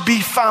first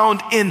be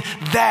found in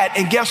that.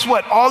 And guess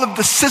what? All of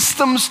the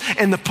systems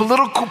and the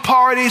political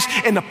parties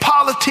and the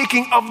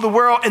politicking of the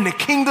world and the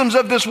kingdoms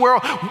of this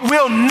world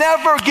will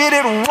never get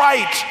it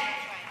right.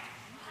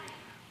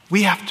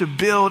 We have to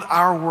build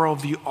our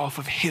worldview off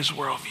of his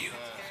worldview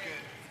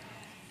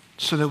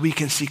so that we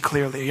can see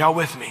clearly. Are y'all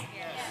with me?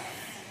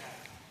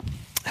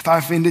 If I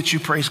offended you,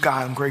 praise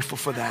God. I'm grateful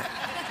for that.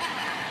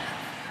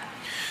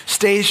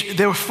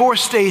 There were 4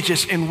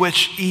 stages in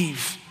which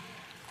Eve,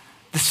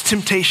 this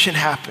temptation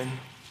happened.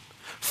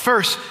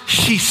 First,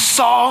 she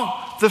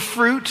saw the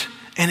fruit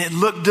and it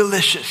looked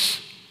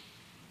delicious.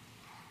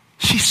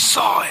 She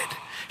saw it.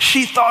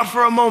 She thought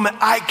for a moment,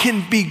 I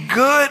can be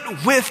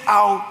good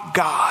without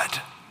God.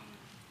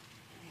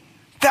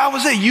 That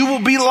was it. You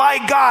will be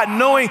like God,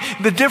 knowing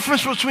the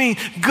difference between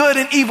good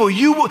and evil.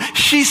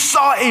 She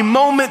saw a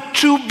moment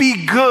to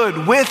be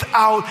good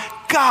without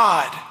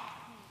God.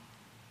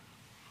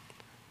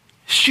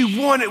 She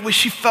wanted what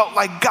she felt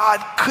like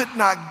God could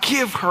not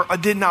give her or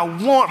did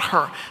not want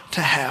her to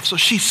have. So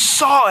she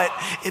saw it.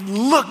 It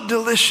looked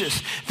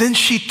delicious. Then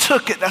she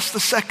took it. That's the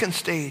second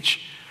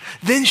stage.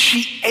 Then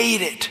she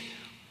ate it.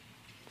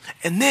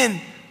 And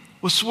then,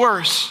 what's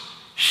worse,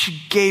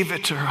 she gave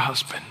it to her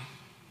husband.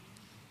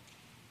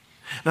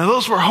 Now,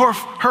 those were her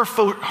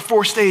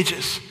 4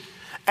 stages.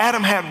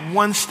 Adam had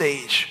 1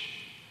 stage,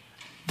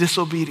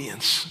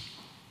 disobedience.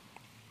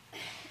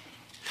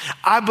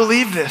 I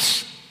believe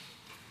this,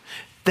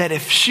 that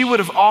if she would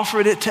have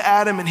offered it to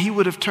Adam and he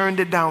would have turned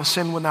it down,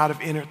 sin would not have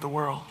entered the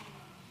world.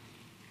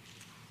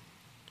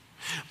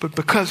 But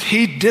because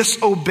he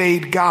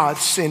disobeyed God,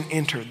 sin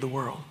entered the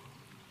world.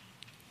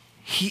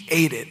 He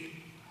ate it.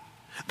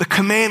 The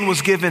command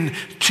was given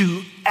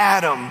to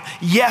Adam.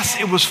 Yes,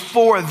 it was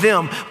for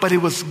them, but it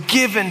was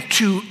given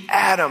to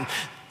Adam.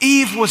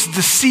 Eve was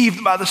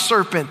deceived by the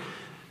serpent.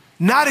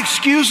 Not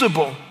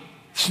excusable.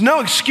 There's no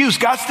excuse.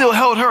 God still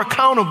held her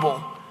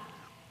accountable.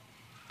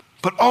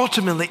 But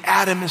ultimately,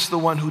 Adam is the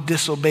one who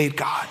disobeyed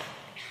God.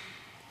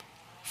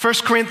 1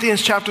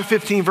 Corinthians chapter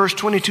 15, verse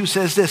 22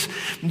 says this,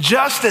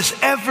 just as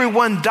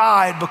everyone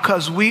died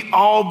because we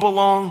all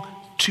belong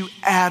to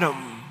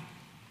Adam.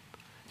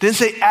 Didn't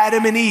say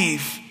Adam and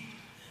Eve.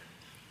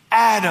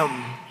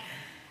 Adam.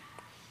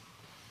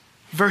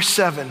 Verse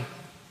 7.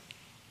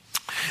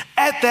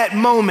 At that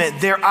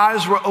moment, their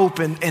eyes were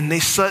opened and they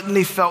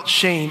suddenly felt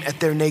shame at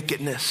their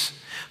nakedness.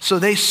 So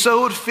they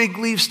sewed fig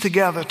leaves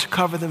together to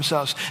cover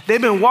themselves.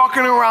 They've been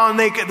walking around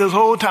naked this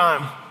whole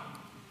time.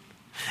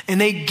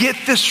 And they get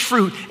this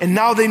fruit, and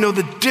now they know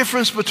the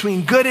difference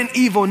between good and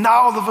evil. Now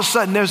all of a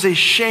sudden there's a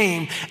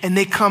shame, and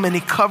they come and they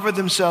cover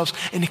themselves,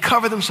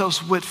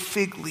 with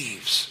fig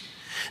leaves.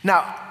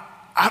 Now,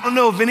 I don't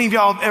know if any of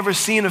y'all have ever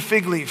seen a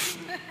fig leaf.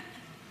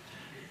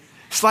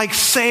 It's like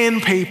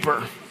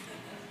sandpaper.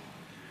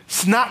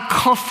 It's not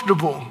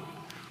comfortable.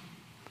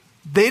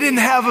 They didn't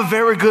have a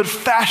very good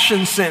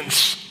fashion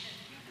sense.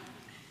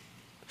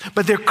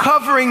 But they're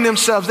covering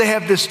themselves. They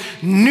have this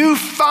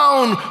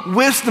newfound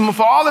wisdom.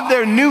 For all of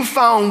their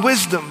newfound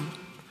wisdom,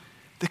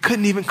 they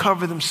couldn't even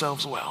cover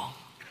themselves well.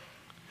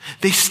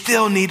 They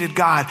still needed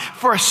God.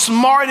 For as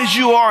smart as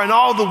you are and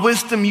all the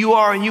wisdom you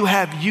are and you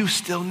have, you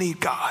still need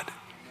God.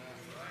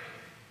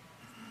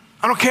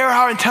 I don't care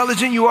how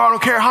intelligent you are. I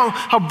don't care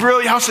how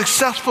brilliant, how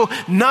successful.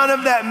 None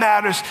of that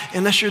matters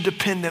unless you're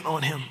dependent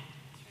on him.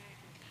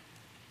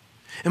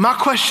 And my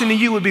question to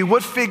you would be,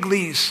 what fig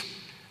leaves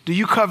do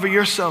you cover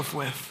yourself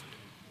with?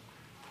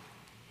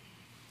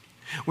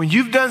 When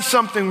you've done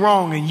something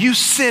wrong and you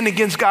sin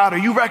against God or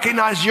you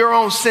recognize your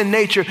own sin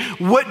nature,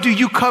 what do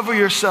you cover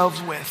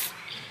yourselves with?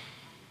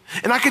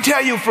 And I can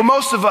tell you, for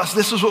most of us,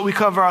 this is what we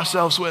cover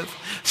ourselves with.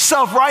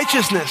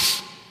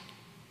 Self-righteousness.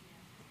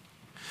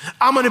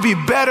 I'm going to be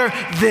better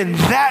than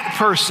that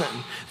person.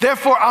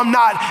 Therefore, I'm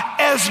not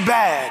as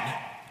bad.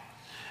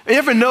 You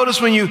ever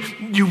notice when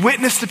you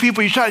witness to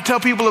people, you try to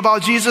tell people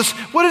about Jesus,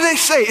 what do they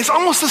say? It's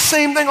almost the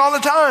same thing all the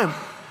time.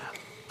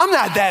 I'm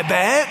not that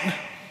bad.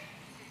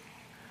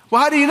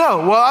 Well, how do you know?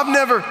 Well, I've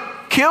never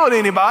killed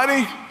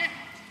anybody.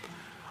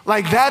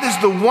 Like that is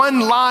the one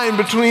line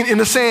in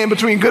the sand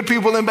between good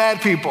people and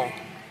bad people.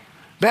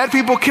 Bad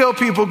people kill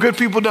people, good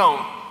people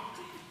don't.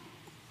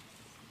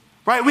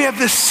 Right? We have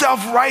this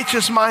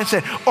self-righteous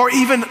mindset. Or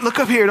even, look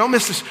up here, don't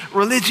miss this,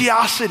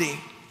 religiosity.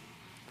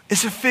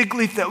 It's a fig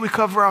leaf that we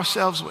cover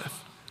ourselves with.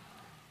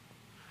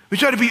 We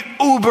try to be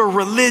uber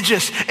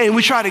religious and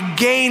we try to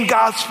gain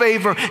God's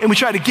favor and we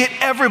try to get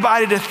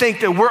everybody to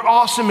think that we're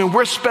awesome and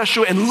we're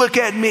special and look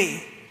at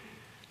me.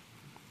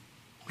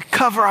 We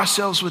cover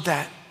ourselves with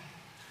that.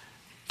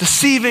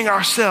 Deceiving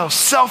ourselves,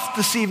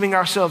 self-deceiving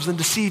ourselves and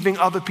deceiving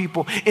other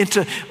people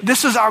into,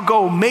 this is our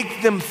goal,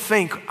 make them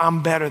think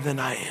I'm better than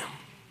I am.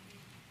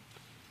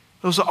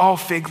 Those are all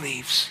fig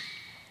leaves.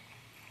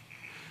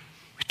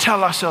 We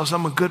tell ourselves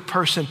I'm a good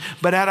person,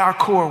 but at our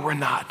core we're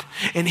not.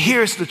 And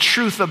here's the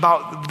truth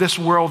about this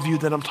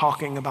worldview that I'm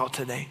talking about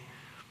today.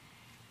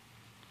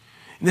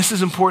 And this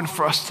is important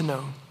for us to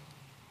know.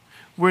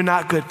 We're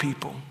not good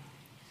people.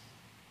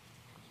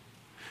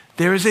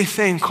 There is a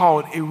thing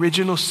called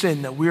original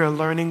sin that we are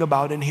learning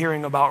about and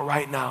hearing about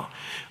right now.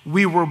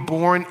 We were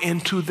born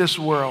into this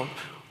world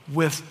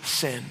with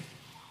sin.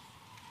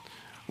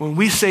 When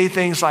we say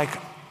things like,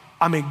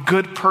 I'm a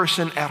good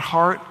person at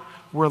heart,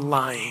 we're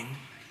lying.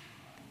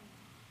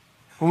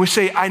 When we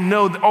say, I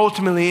know that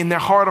ultimately in their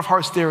heart of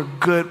hearts, they're a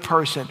good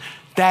person,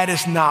 that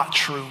is not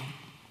true.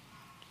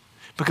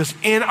 Because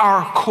in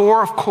our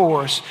core of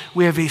cores,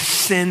 we have a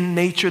sin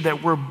nature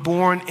that we're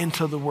born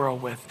into the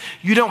world with.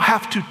 You don't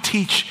have to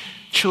teach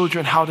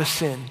children how to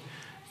sin.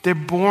 They're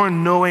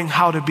born knowing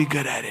how to be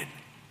good at it.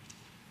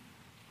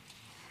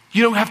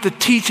 You don't have to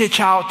teach a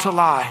child to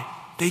lie.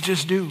 They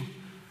just do.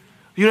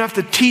 You don't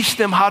have to teach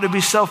them how to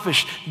be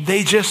selfish.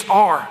 They just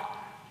are.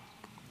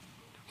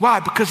 Why?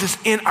 Because it's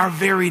in our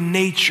very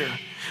nature.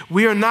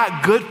 We are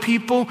not good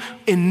people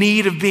in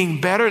need of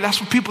being better.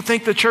 That's what people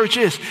think the church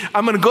is.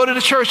 I'm going to go to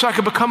the church so I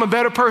can become a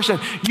better person.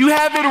 You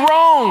have it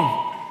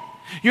wrong.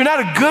 You're not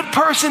a good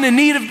person in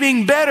need of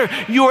being better.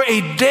 You are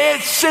a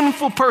dead,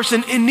 sinful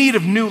person in need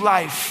of new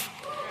life.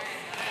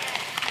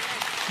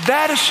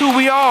 That is who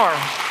we are.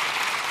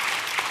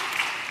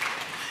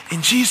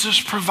 And Jesus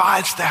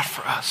provides that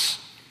for us.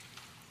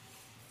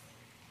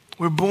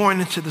 We're born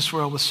into this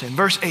world with sin.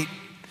 Verse 8.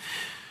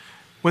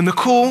 When the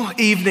cool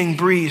evening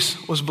breeze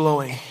was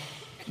blowing,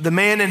 the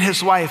man and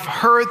his wife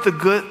heard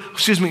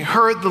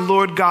the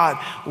Lord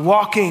God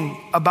walking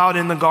about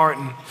in the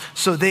garden.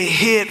 So they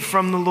hid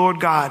from the Lord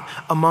God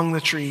among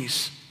the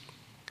trees.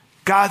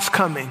 God's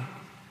coming.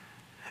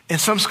 And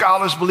some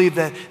scholars believe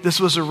that this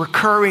was a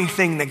recurring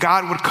thing, that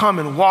God would come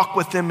and walk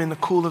with them in the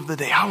cool of the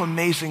day. How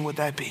amazing would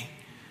that be?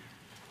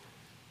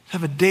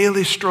 Have a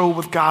daily stroll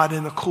with God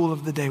in the cool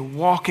of the day,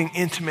 walking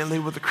intimately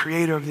with the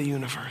creator of the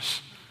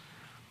universe.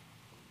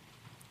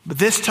 But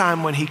this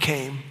time when he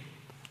came,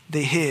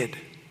 they hid.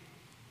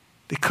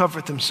 They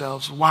covered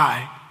themselves.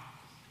 Why?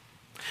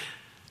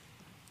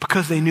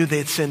 Because they knew they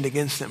had sinned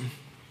against him.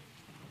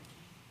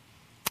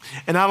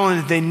 And not only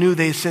did they knew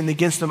they had sinned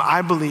against him,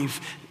 I believe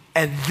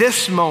at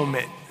this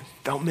moment,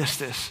 don't miss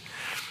this,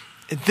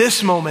 at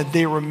this moment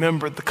they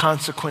remembered the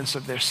consequence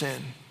of their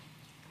sin.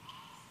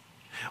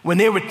 When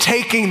they were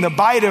taking the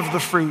bite of the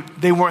fruit,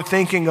 they weren't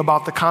thinking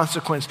about the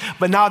consequence.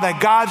 But now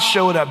that God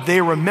showed up, they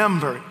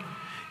remembered.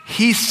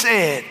 He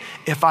said,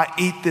 if I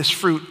eat this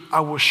fruit,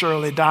 I will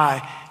surely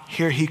die.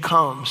 Here he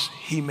comes.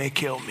 He may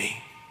kill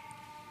me.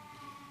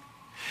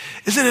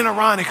 Isn't it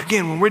ironic?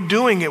 Again, when we're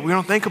doing it, we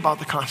don't think about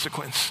the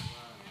consequence.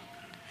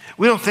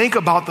 We don't think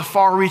about the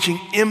far-reaching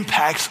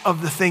impacts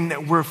of the thing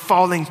that we're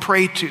falling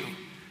prey to.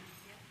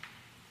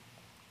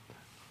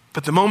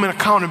 But the moment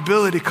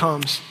accountability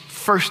comes,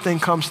 first thing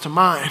comes to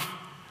mind.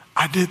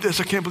 I did this.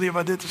 I can't believe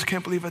I did this. I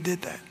can't believe I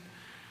did that.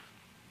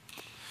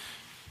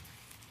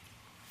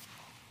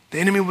 The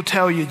enemy will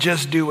tell you,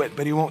 just do it,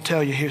 but he won't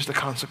tell you, here's the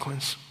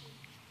consequence.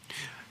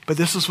 But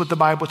this is what the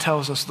Bible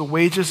tells us. The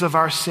wages of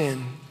our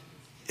sin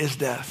is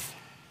death.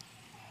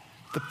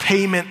 The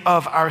payment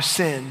of our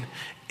sin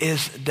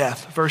is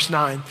death. Verse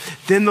 9.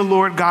 Then the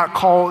Lord God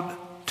called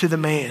to the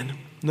man.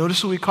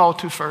 Notice who he called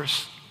to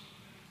first.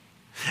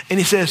 And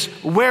he says,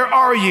 where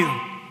are you?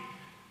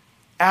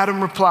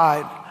 Adam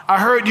replied, I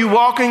heard you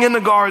walking in the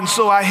garden,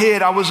 so I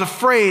hid. I was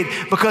afraid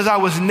because I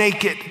was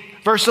naked.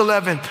 Verse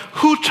 11,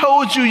 who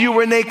told you you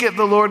were naked?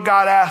 The Lord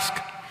God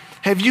asked.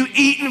 Have you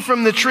eaten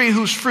from the tree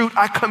whose fruit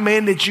I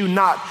commanded you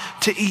not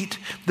to eat?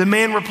 The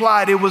man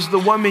replied, it was the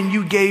woman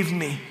you gave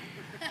me.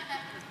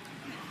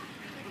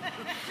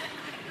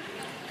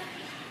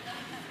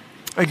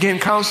 Again,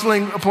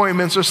 counseling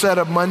appointments are set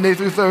up Monday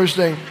through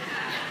Thursday.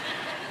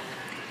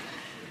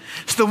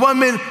 It's the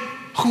woman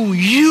who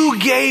you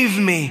gave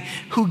me,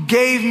 who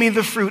gave me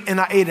the fruit,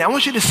 and I ate it. I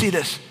want you to see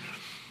this.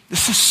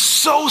 This is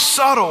so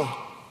subtle.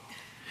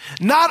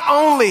 Not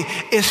only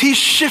is he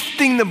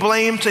shifting the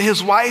blame to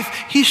his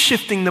wife, he's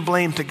shifting the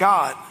blame to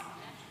God.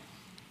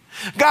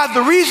 God,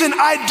 the reason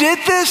I did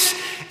this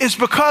is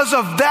because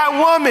of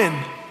that woman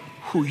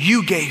who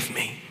you gave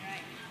me.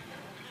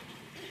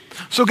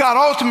 So God,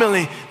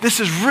 ultimately, this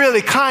is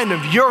really kind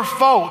of your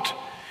fault.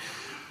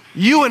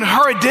 You and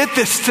her did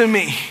this to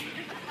me.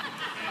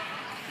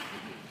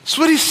 That's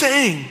what he's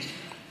saying.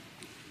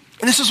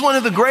 And this is one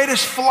of the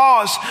greatest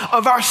flaws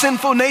of our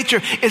sinful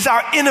nature, is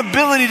our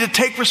inability to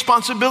take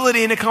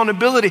responsibility and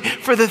accountability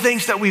for the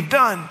things that we've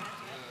done.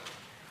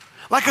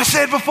 Like I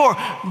said before,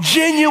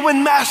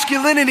 genuine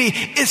masculinity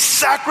is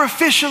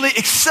sacrificially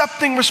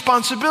accepting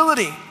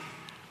responsibility.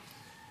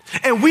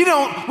 And we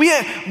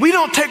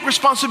don't take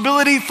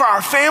responsibility for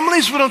our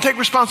families. We don't take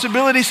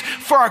responsibilities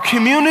for our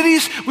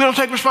communities. We don't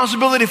take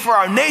responsibility for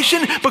our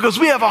nation because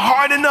we have a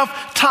hard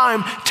enough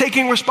time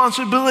taking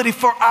responsibility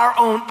for our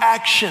own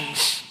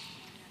actions.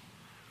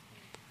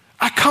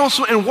 I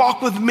counsel and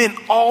walk with men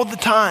all the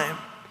time.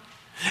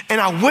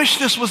 And I wish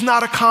this was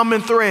not a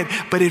common thread,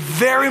 but it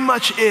very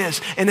much is.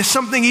 And it's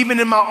something even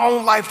in my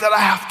own life that I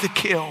have to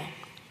kill.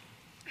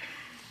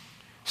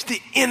 It's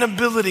the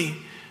inability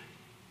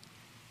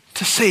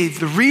to say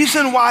the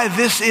reason why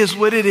this is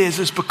what it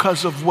is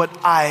because of what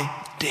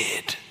I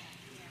did.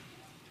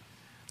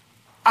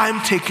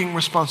 I'm taking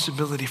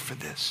responsibility for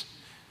this.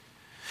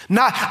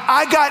 Not,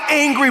 I got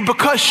angry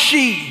because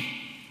she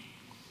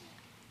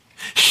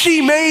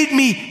made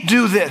me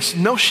do this.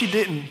 No, she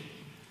didn't.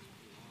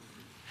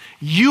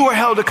 You are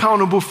held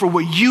accountable for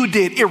what you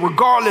did,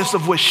 irregardless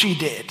of what she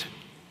did.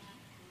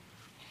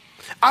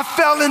 I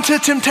fell into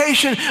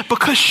temptation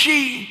because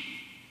she.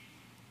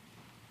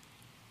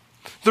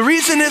 The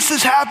reason this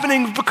is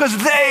happening is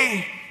because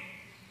they.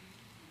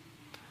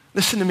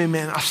 Listen to me,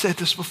 man. I've said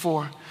this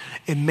before.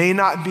 It may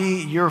not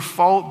be your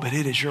fault, but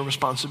it is your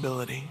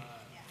responsibility.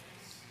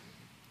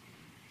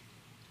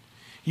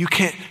 You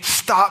can't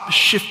stop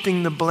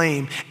shifting the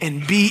blame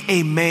and be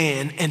a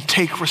man and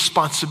take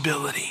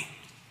responsibility.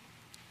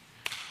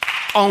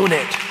 Own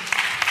it.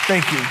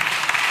 Thank you.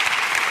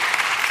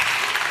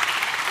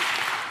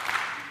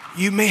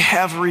 You may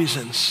have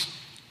reasons,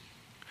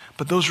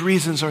 but those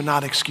reasons are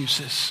not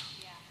excuses.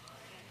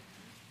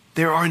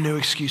 There are no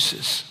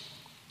excuses.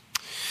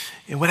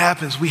 And what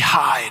happens? We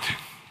hide.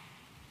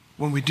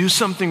 When we do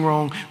something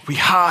wrong, we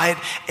hide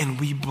and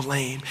we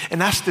blame.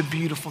 And that's the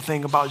beautiful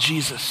thing about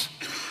Jesus.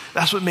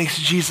 That's what makes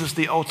Jesus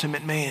the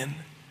ultimate man.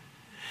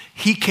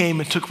 He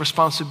came and took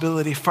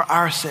responsibility for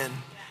our sin,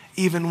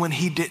 even when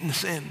he didn't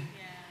sin.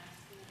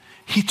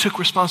 He took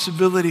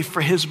responsibility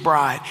for his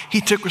bride.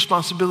 He took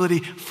responsibility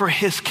for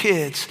his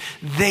kids.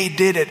 They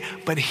did it,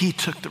 but he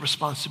took the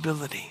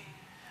responsibility,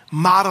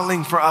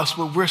 modeling for us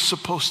what we're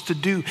supposed to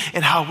do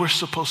and how we're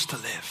supposed to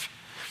live.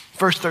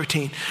 Verse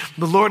 13,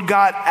 the Lord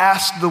God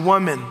asked the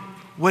woman,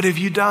 what have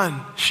you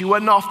done? She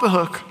wasn't off the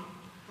hook.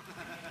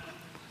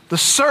 The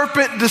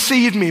serpent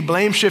deceived me,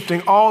 blame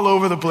shifting all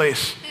over the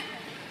place.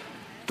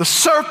 The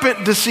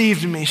serpent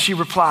deceived me, she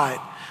replied.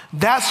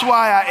 That's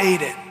why I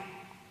ate it.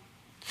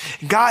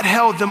 God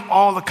held them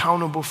all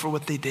accountable for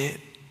what they did.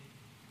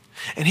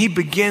 And he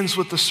begins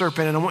with the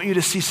serpent, and I want you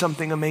to see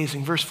something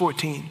amazing. Verse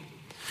 14.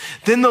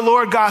 Then the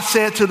Lord God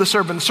said to the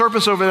serpent's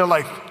over there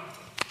like,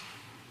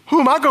 who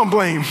am I going to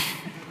blame?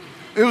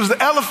 It was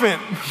the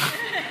elephant.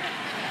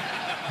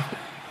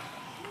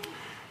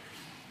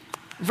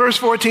 Verse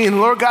 14, the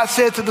Lord God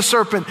said to the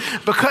serpent,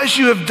 because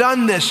you have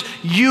done this,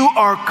 you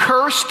are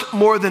cursed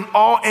more than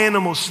all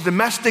animals,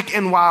 domestic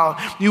and wild.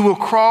 You will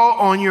crawl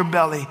on your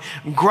belly,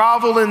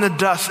 grovel in the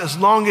dust as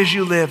long as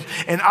you live,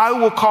 and I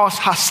will cause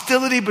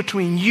hostility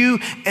between you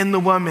and the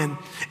woman,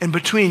 and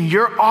between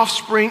your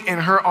offspring and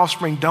her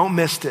offspring. Don't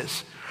miss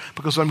this,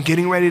 because what I'm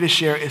getting ready to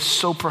share is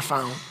so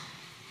profound.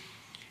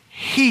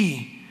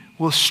 He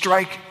will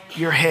strike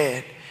your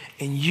head,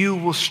 and you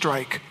will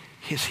strike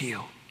his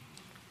heel.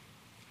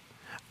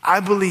 I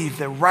believe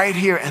that right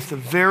here at the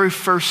very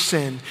first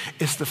sin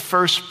is the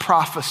first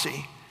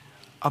prophecy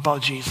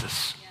about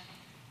Jesus.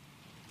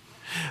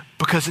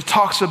 Because it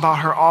talks about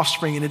her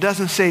offspring, and it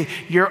doesn't say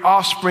your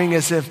offspring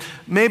as if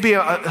maybe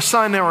a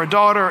son or a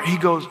daughter. He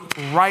goes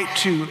right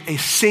to a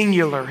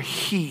singular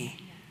he.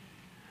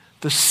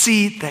 The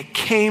seed that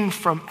came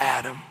from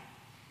Adam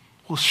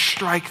will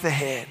strike the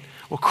head,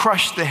 will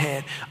crush the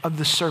head of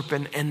the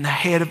serpent, and the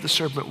head of the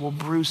serpent will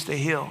bruise the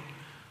heel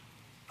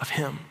of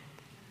him.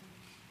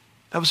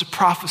 That was a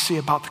prophecy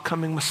about the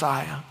coming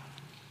Messiah.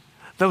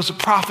 That was a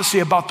prophecy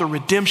about the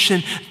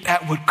redemption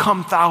that would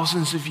come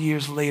thousands of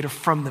years later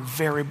from the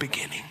very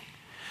beginning.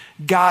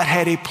 God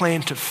had a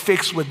plan to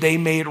fix what they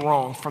made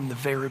wrong from the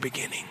very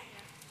beginning.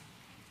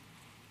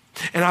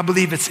 And I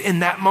believe it's in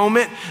that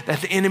moment that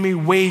the enemy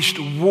waged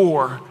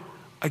war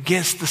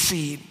against the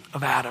seed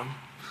of Adam.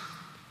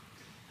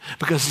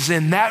 Because it's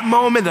in that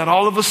moment that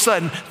all of a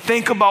sudden,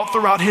 think about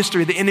throughout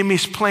history, the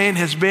enemy's plan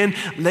has been,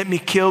 let me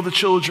kill the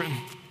children.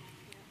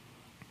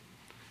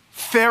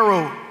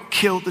 Pharaoh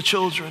killed the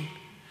children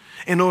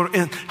in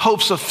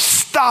hopes of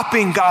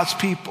stopping God's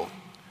people.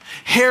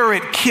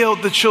 Herod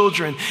killed the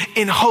children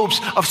in hopes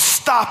of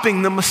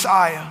stopping the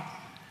Messiah,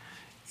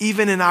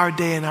 even in our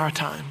day and our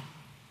time.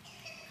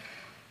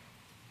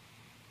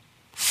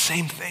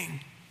 Same thing.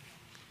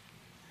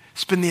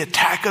 It's been the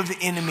attack of the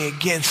enemy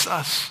against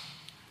us,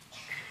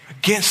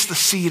 against the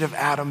seed of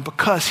Adam,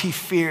 because he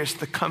fears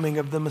the coming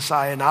of the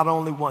Messiah, not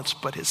only once,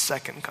 but his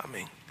second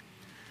coming.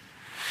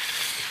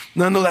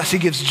 Nonetheless, he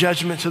gives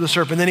judgment to the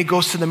serpent. Then he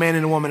goes to the man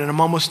and the woman, and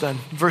I'm almost done.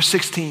 Verse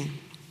 16.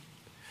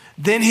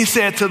 Then he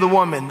said to the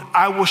woman,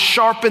 I will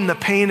sharpen the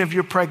pain of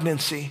your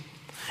pregnancy,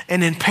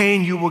 and in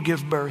pain you will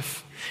give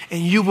birth,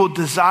 and you will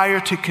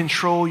desire to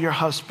control your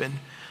husband,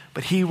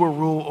 but he will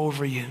rule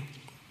over you.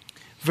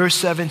 Verse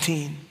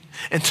 17.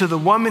 And to the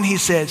woman he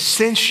said,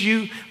 since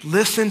you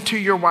listened to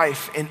your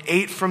wife and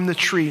ate from the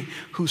tree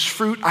whose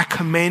fruit I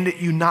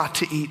commanded you not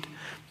to eat,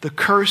 the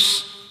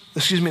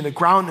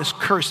ground is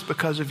cursed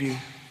because of you.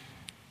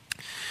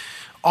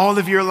 All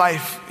of your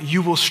life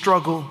you will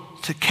struggle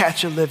to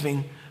catch a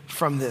living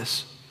from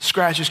this.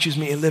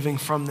 A living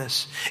from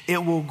this.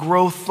 It will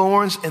grow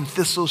thorns and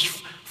thistles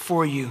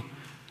for you.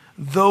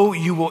 Though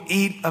you will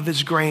eat of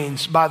its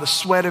grains, by the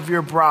sweat of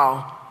your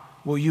brow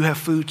will you have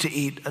food to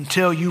eat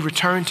until you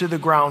return to the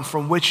ground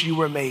from which you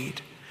were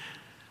made.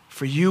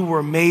 For you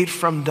were made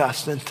from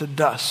dust, and to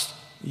dust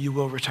you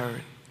will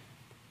return.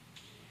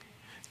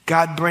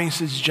 God brings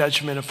his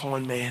judgment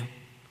upon man.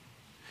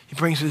 He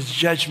brings his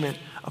judgment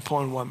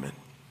upon woman.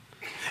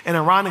 And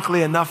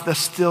ironically enough, that's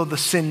still the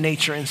sin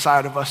nature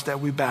inside of us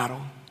that we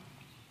battle.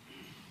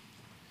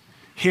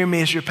 Hear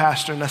me as your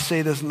pastor, and I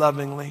say this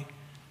lovingly.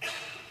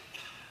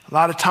 A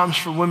lot of times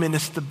for women,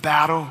 it's the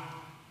battle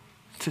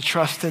to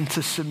trust and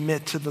to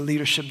submit to the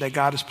leadership that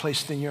God has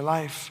placed in your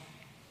life.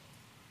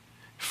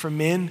 For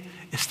men,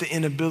 it's the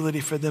inability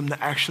for them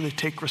to actually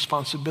take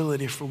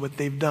responsibility for what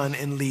they've done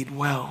and lead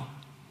well.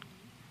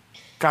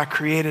 God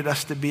created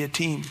us to be a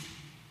team.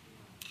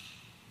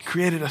 He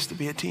created us to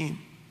be a team.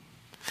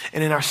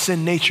 And in our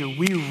sin nature,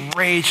 we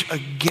rage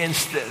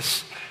against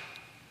this.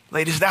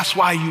 Ladies, that's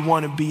why you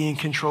want to be in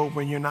control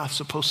when you're not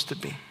supposed to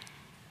be.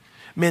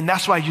 Men,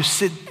 that's why you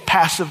sit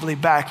passively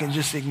back and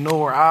just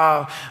ignore.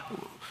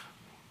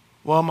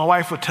 Well, my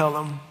wife would tell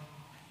them.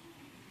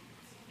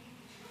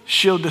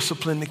 She'll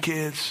discipline the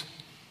kids.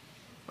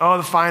 Oh,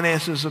 the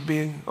finances will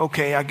be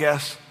okay, I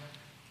guess.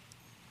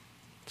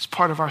 It's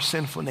part of our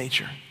sinful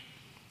nature.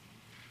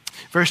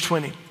 Verse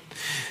 20.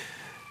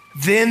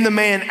 Then the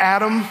man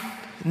Adam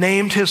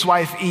named his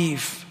wife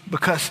Eve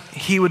because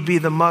he would be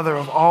the mother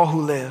of all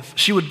who live.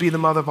 She would be the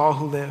mother of all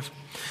who live.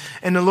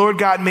 And the Lord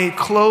God made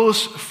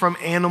clothes from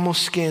animal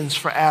skins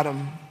for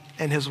Adam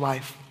and his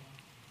wife.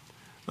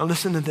 Now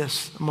listen to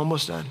this. I'm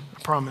almost done,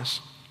 I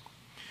promise.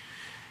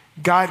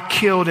 God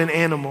killed an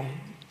animal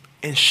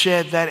and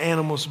shed that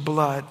animal's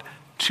blood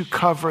to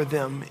cover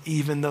them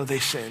even though they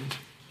sinned.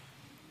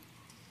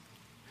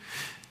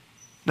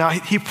 Now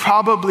he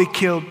probably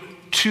killed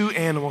 2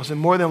 animals, and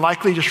more than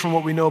likely, just from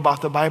what we know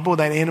about the Bible,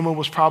 that animal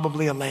was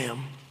probably a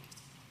lamb.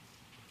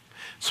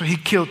 So he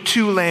killed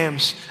 2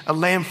 lambs, a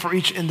lamb for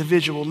each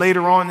individual.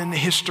 Later on in the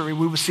history,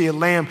 we would see a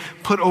lamb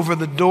put over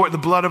the door, the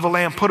blood of a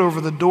lamb put over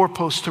the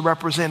doorpost to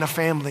represent a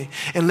family.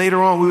 And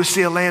later on, we would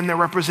see a lamb that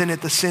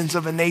represented the sins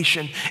of a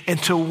nation,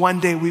 until one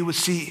day we would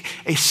see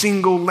a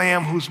single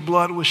lamb whose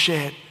blood was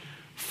shed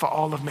for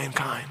all of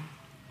mankind.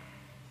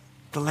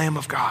 The Lamb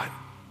of God.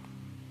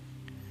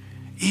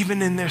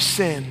 Even in their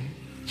sin,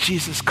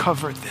 Jesus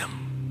covered them.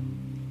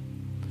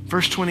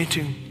 Verse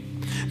 22.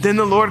 Then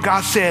the Lord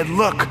God said,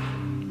 look,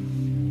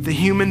 the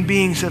human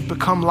beings have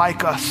become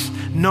like us,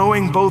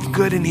 knowing both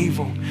good and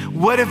evil.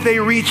 What if they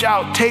reach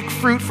out, take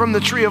fruit from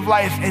the tree of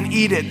life and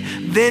eat it?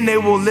 Then they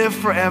will live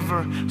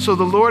forever. So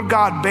the Lord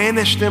God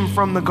banished them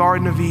from the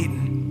Garden of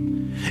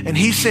Eden. And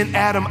he sent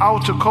Adam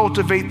out to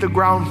cultivate the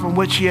ground from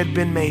which he had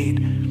been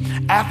made.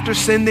 After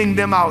sending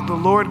them out, the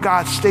Lord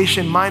God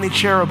stationed mighty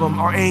cherubim,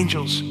 or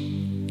angels,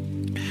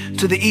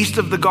 to the east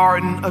of the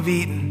Garden of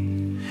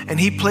Eden. And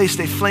he placed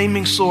a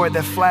flaming sword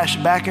that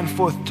flashed back and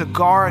forth to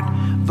guard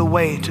the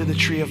way to the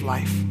tree of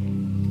life.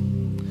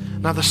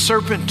 Now the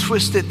serpent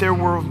twisted their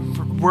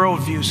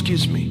worldview,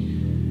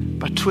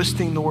 by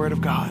twisting the word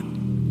of God.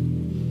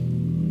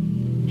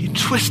 He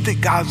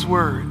twisted God's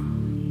word,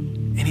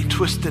 and he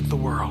twisted the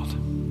world.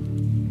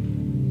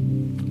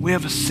 We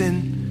have a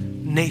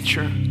sin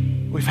nature.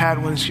 We've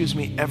had one,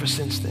 ever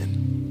since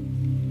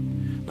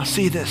then. Now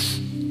see this.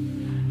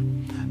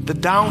 The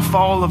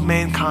downfall of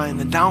mankind,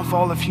 the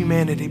downfall of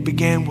humanity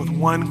began with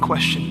one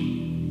question.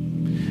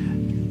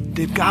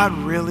 Did God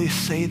really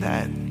say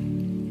that?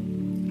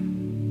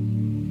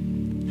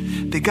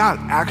 Did God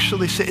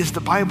actually say, is the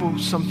Bible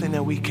something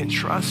that we can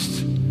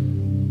trust?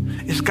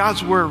 Is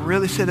God's word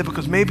really say that?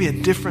 Because maybe a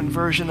different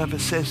version of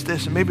it says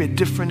this, or maybe a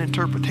different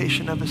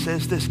interpretation of it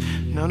says this.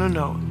 No.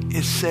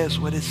 It says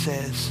what it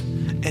says,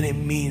 and it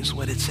means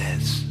what it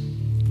says.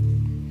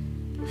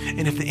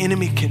 And if the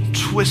enemy can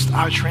twist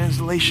our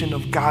translation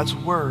of God's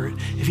word,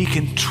 if he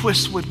can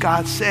twist what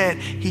God said,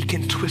 he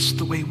can twist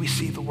the way we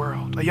see the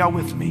world. Are y'all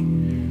with me?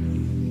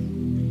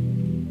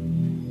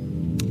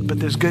 But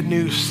there's good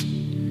news.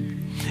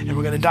 And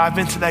we're going to dive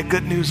into that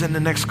good news in the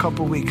next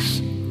couple weeks.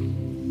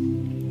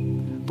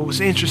 But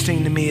what's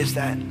interesting to me is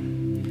that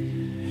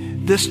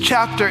this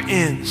chapter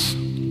ends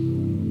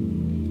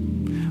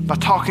by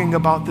talking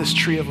about this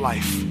tree of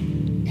life.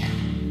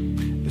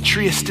 The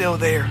tree is still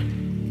there.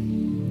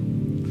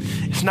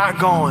 It's not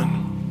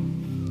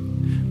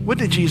gone. What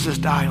did Jesus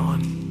die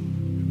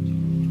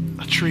on?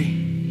 A tree.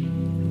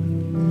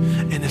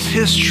 And it's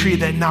his tree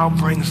that now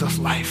brings us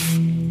life.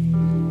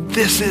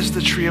 This is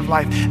the tree of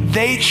life.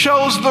 They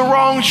chose the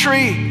wrong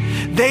tree.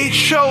 They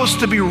chose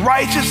to be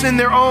righteous in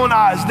their own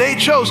eyes. They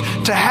chose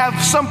to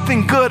have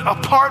something good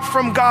apart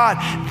from God.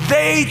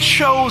 They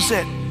chose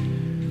it.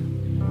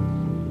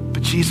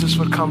 But Jesus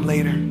would come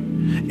later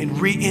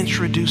and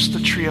reintroduce the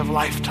tree of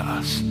life to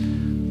us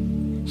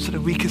so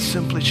that we could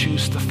simply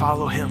choose to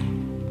follow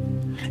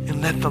him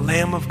and let the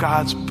Lamb of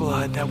God's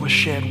blood that was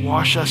shed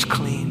wash us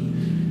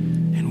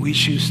clean, and we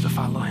choose to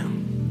follow him.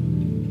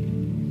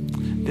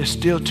 There's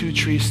still two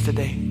trees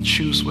today.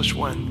 Choose which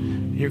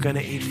one you're going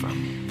to eat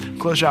from.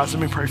 Close your eyes.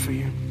 Let me pray for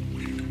you.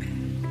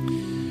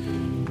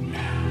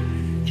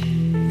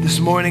 This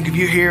morning, if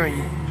you're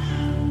hearing,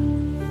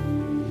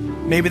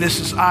 maybe this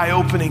is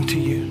eye-opening to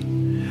you,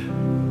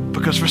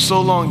 because for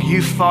so long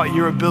you thought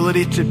your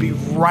ability to be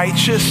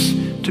righteous,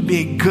 to be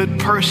a good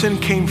person,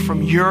 came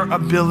from your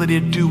ability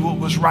to do what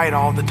was right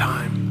all the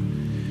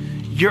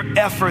time. Your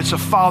efforts of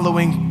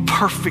following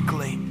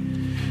perfectly.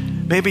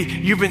 Maybe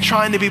you've been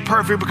trying to be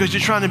perfect because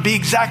you're trying to be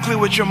exactly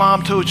what your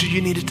mom told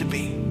you needed to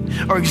be,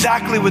 or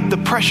exactly what the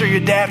pressure your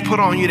dad put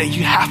on you that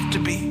you have to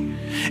be,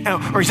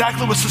 or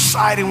exactly what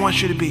society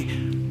wants you to be.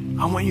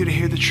 I want you to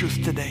hear the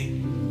truth today.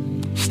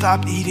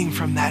 Stop eating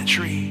from that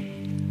tree.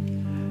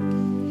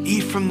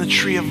 Eat from the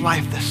tree of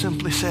life that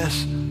simply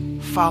says,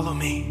 follow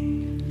me.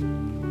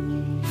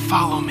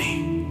 Follow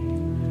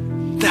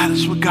me. That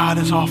is what God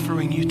is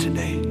offering you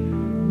today.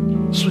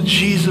 That's what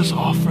Jesus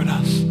offered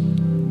us.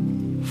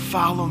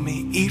 Follow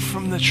me. Eat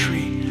from the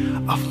tree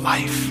of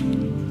life.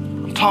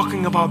 I'm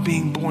talking about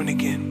being born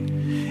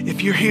again.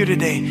 If you're here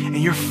today and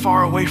you're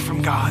far away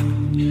from God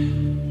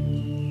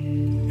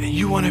and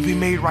you want to be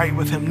made right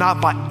with him, not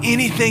by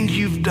anything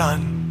you've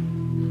done,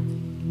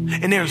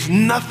 and there's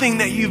nothing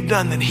that you've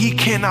done that he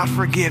cannot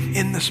forgive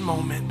in this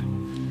moment.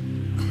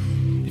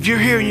 If you're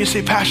here and you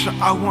say, Pastor,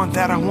 I want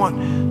that. I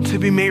want to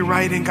be made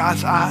right in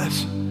God's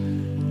eyes.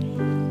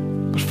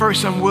 But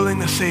first, I'm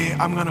willing to say,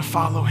 I'm going to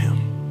follow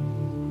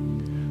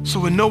him. So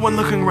with no one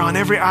looking around,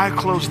 every eye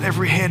closed,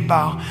 every head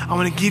bowed, I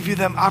want to give you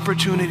that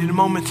opportunity, the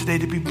moment today,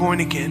 to be born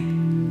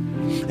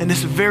again. And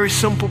it's a very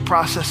simple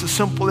process, as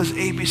simple as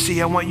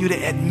ABC. I want you to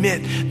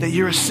admit that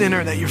you're a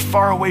sinner, that you're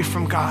far away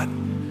from God.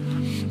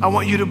 I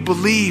want you to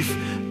believe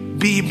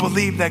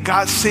that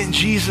God sent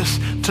Jesus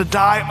to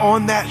die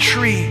on that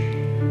tree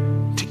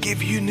to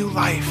give you new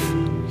life.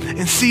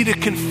 And to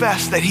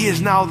confess that he is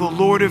now the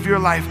Lord of your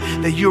life,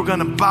 that you're going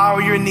to bow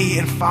your knee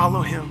and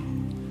follow him.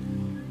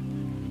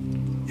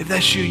 If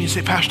that's you and you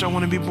say, Pastor, I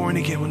want to be born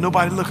again, with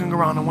nobody looking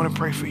around, I want to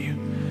pray for you.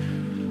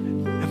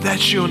 If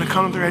that's you and to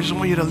come up there, I just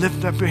want you to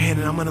lift up your hand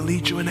and I'm going to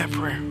lead you in that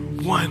prayer.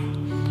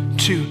 1,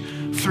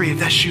 2, 3. If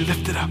that's you,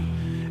 lift it up.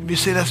 If you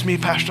say, that's me,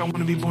 Pastor, I want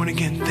to be born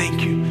again.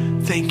 Thank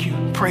you. Thank you.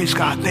 Praise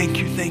God. Thank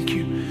you. Thank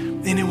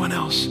you. Anyone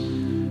else?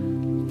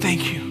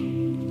 Thank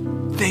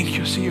you. Thank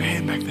you. See your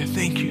hand back there.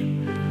 Thank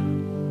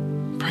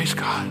you. Praise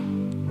God.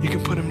 You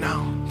can put them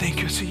down.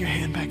 Thank you. See your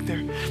hand back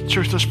there.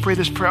 Church, let's pray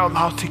this prayer out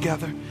loud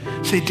together.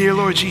 Say, dear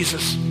Lord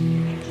Jesus,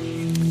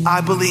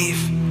 I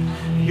believe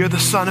you're the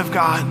Son of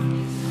God.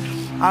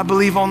 I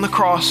believe on the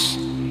cross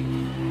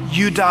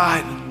you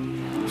died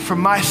for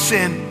my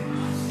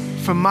sin,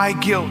 for my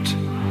guilt,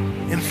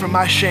 and for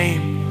my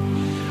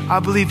shame. I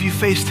believe you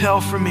faced hell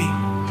for me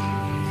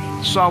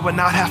so I would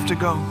not have to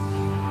go.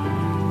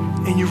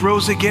 And you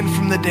rose again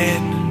from the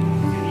dead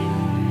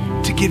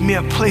to give me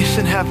a place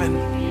in heaven,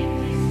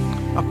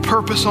 a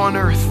purpose on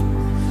earth,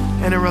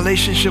 and a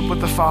relationship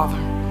with the Father.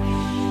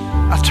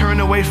 I turn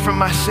away from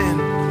my sin.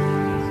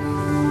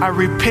 I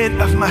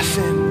repent of my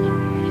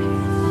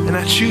sin, and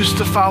I choose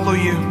to follow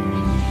you.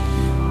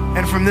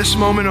 And from this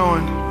moment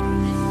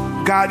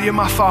on, God, you're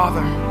my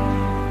Father.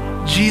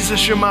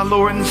 Jesus, you're my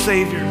Lord and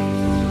Savior.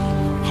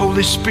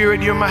 Holy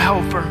Spirit, you're my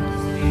helper.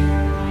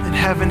 And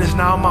heaven is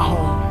now my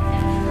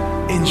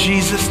home. In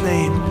Jesus'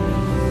 name.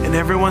 And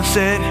everyone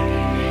said,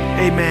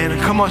 amen.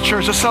 And come on,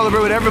 church, let's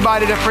celebrate with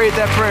everybody that prayed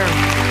that prayer.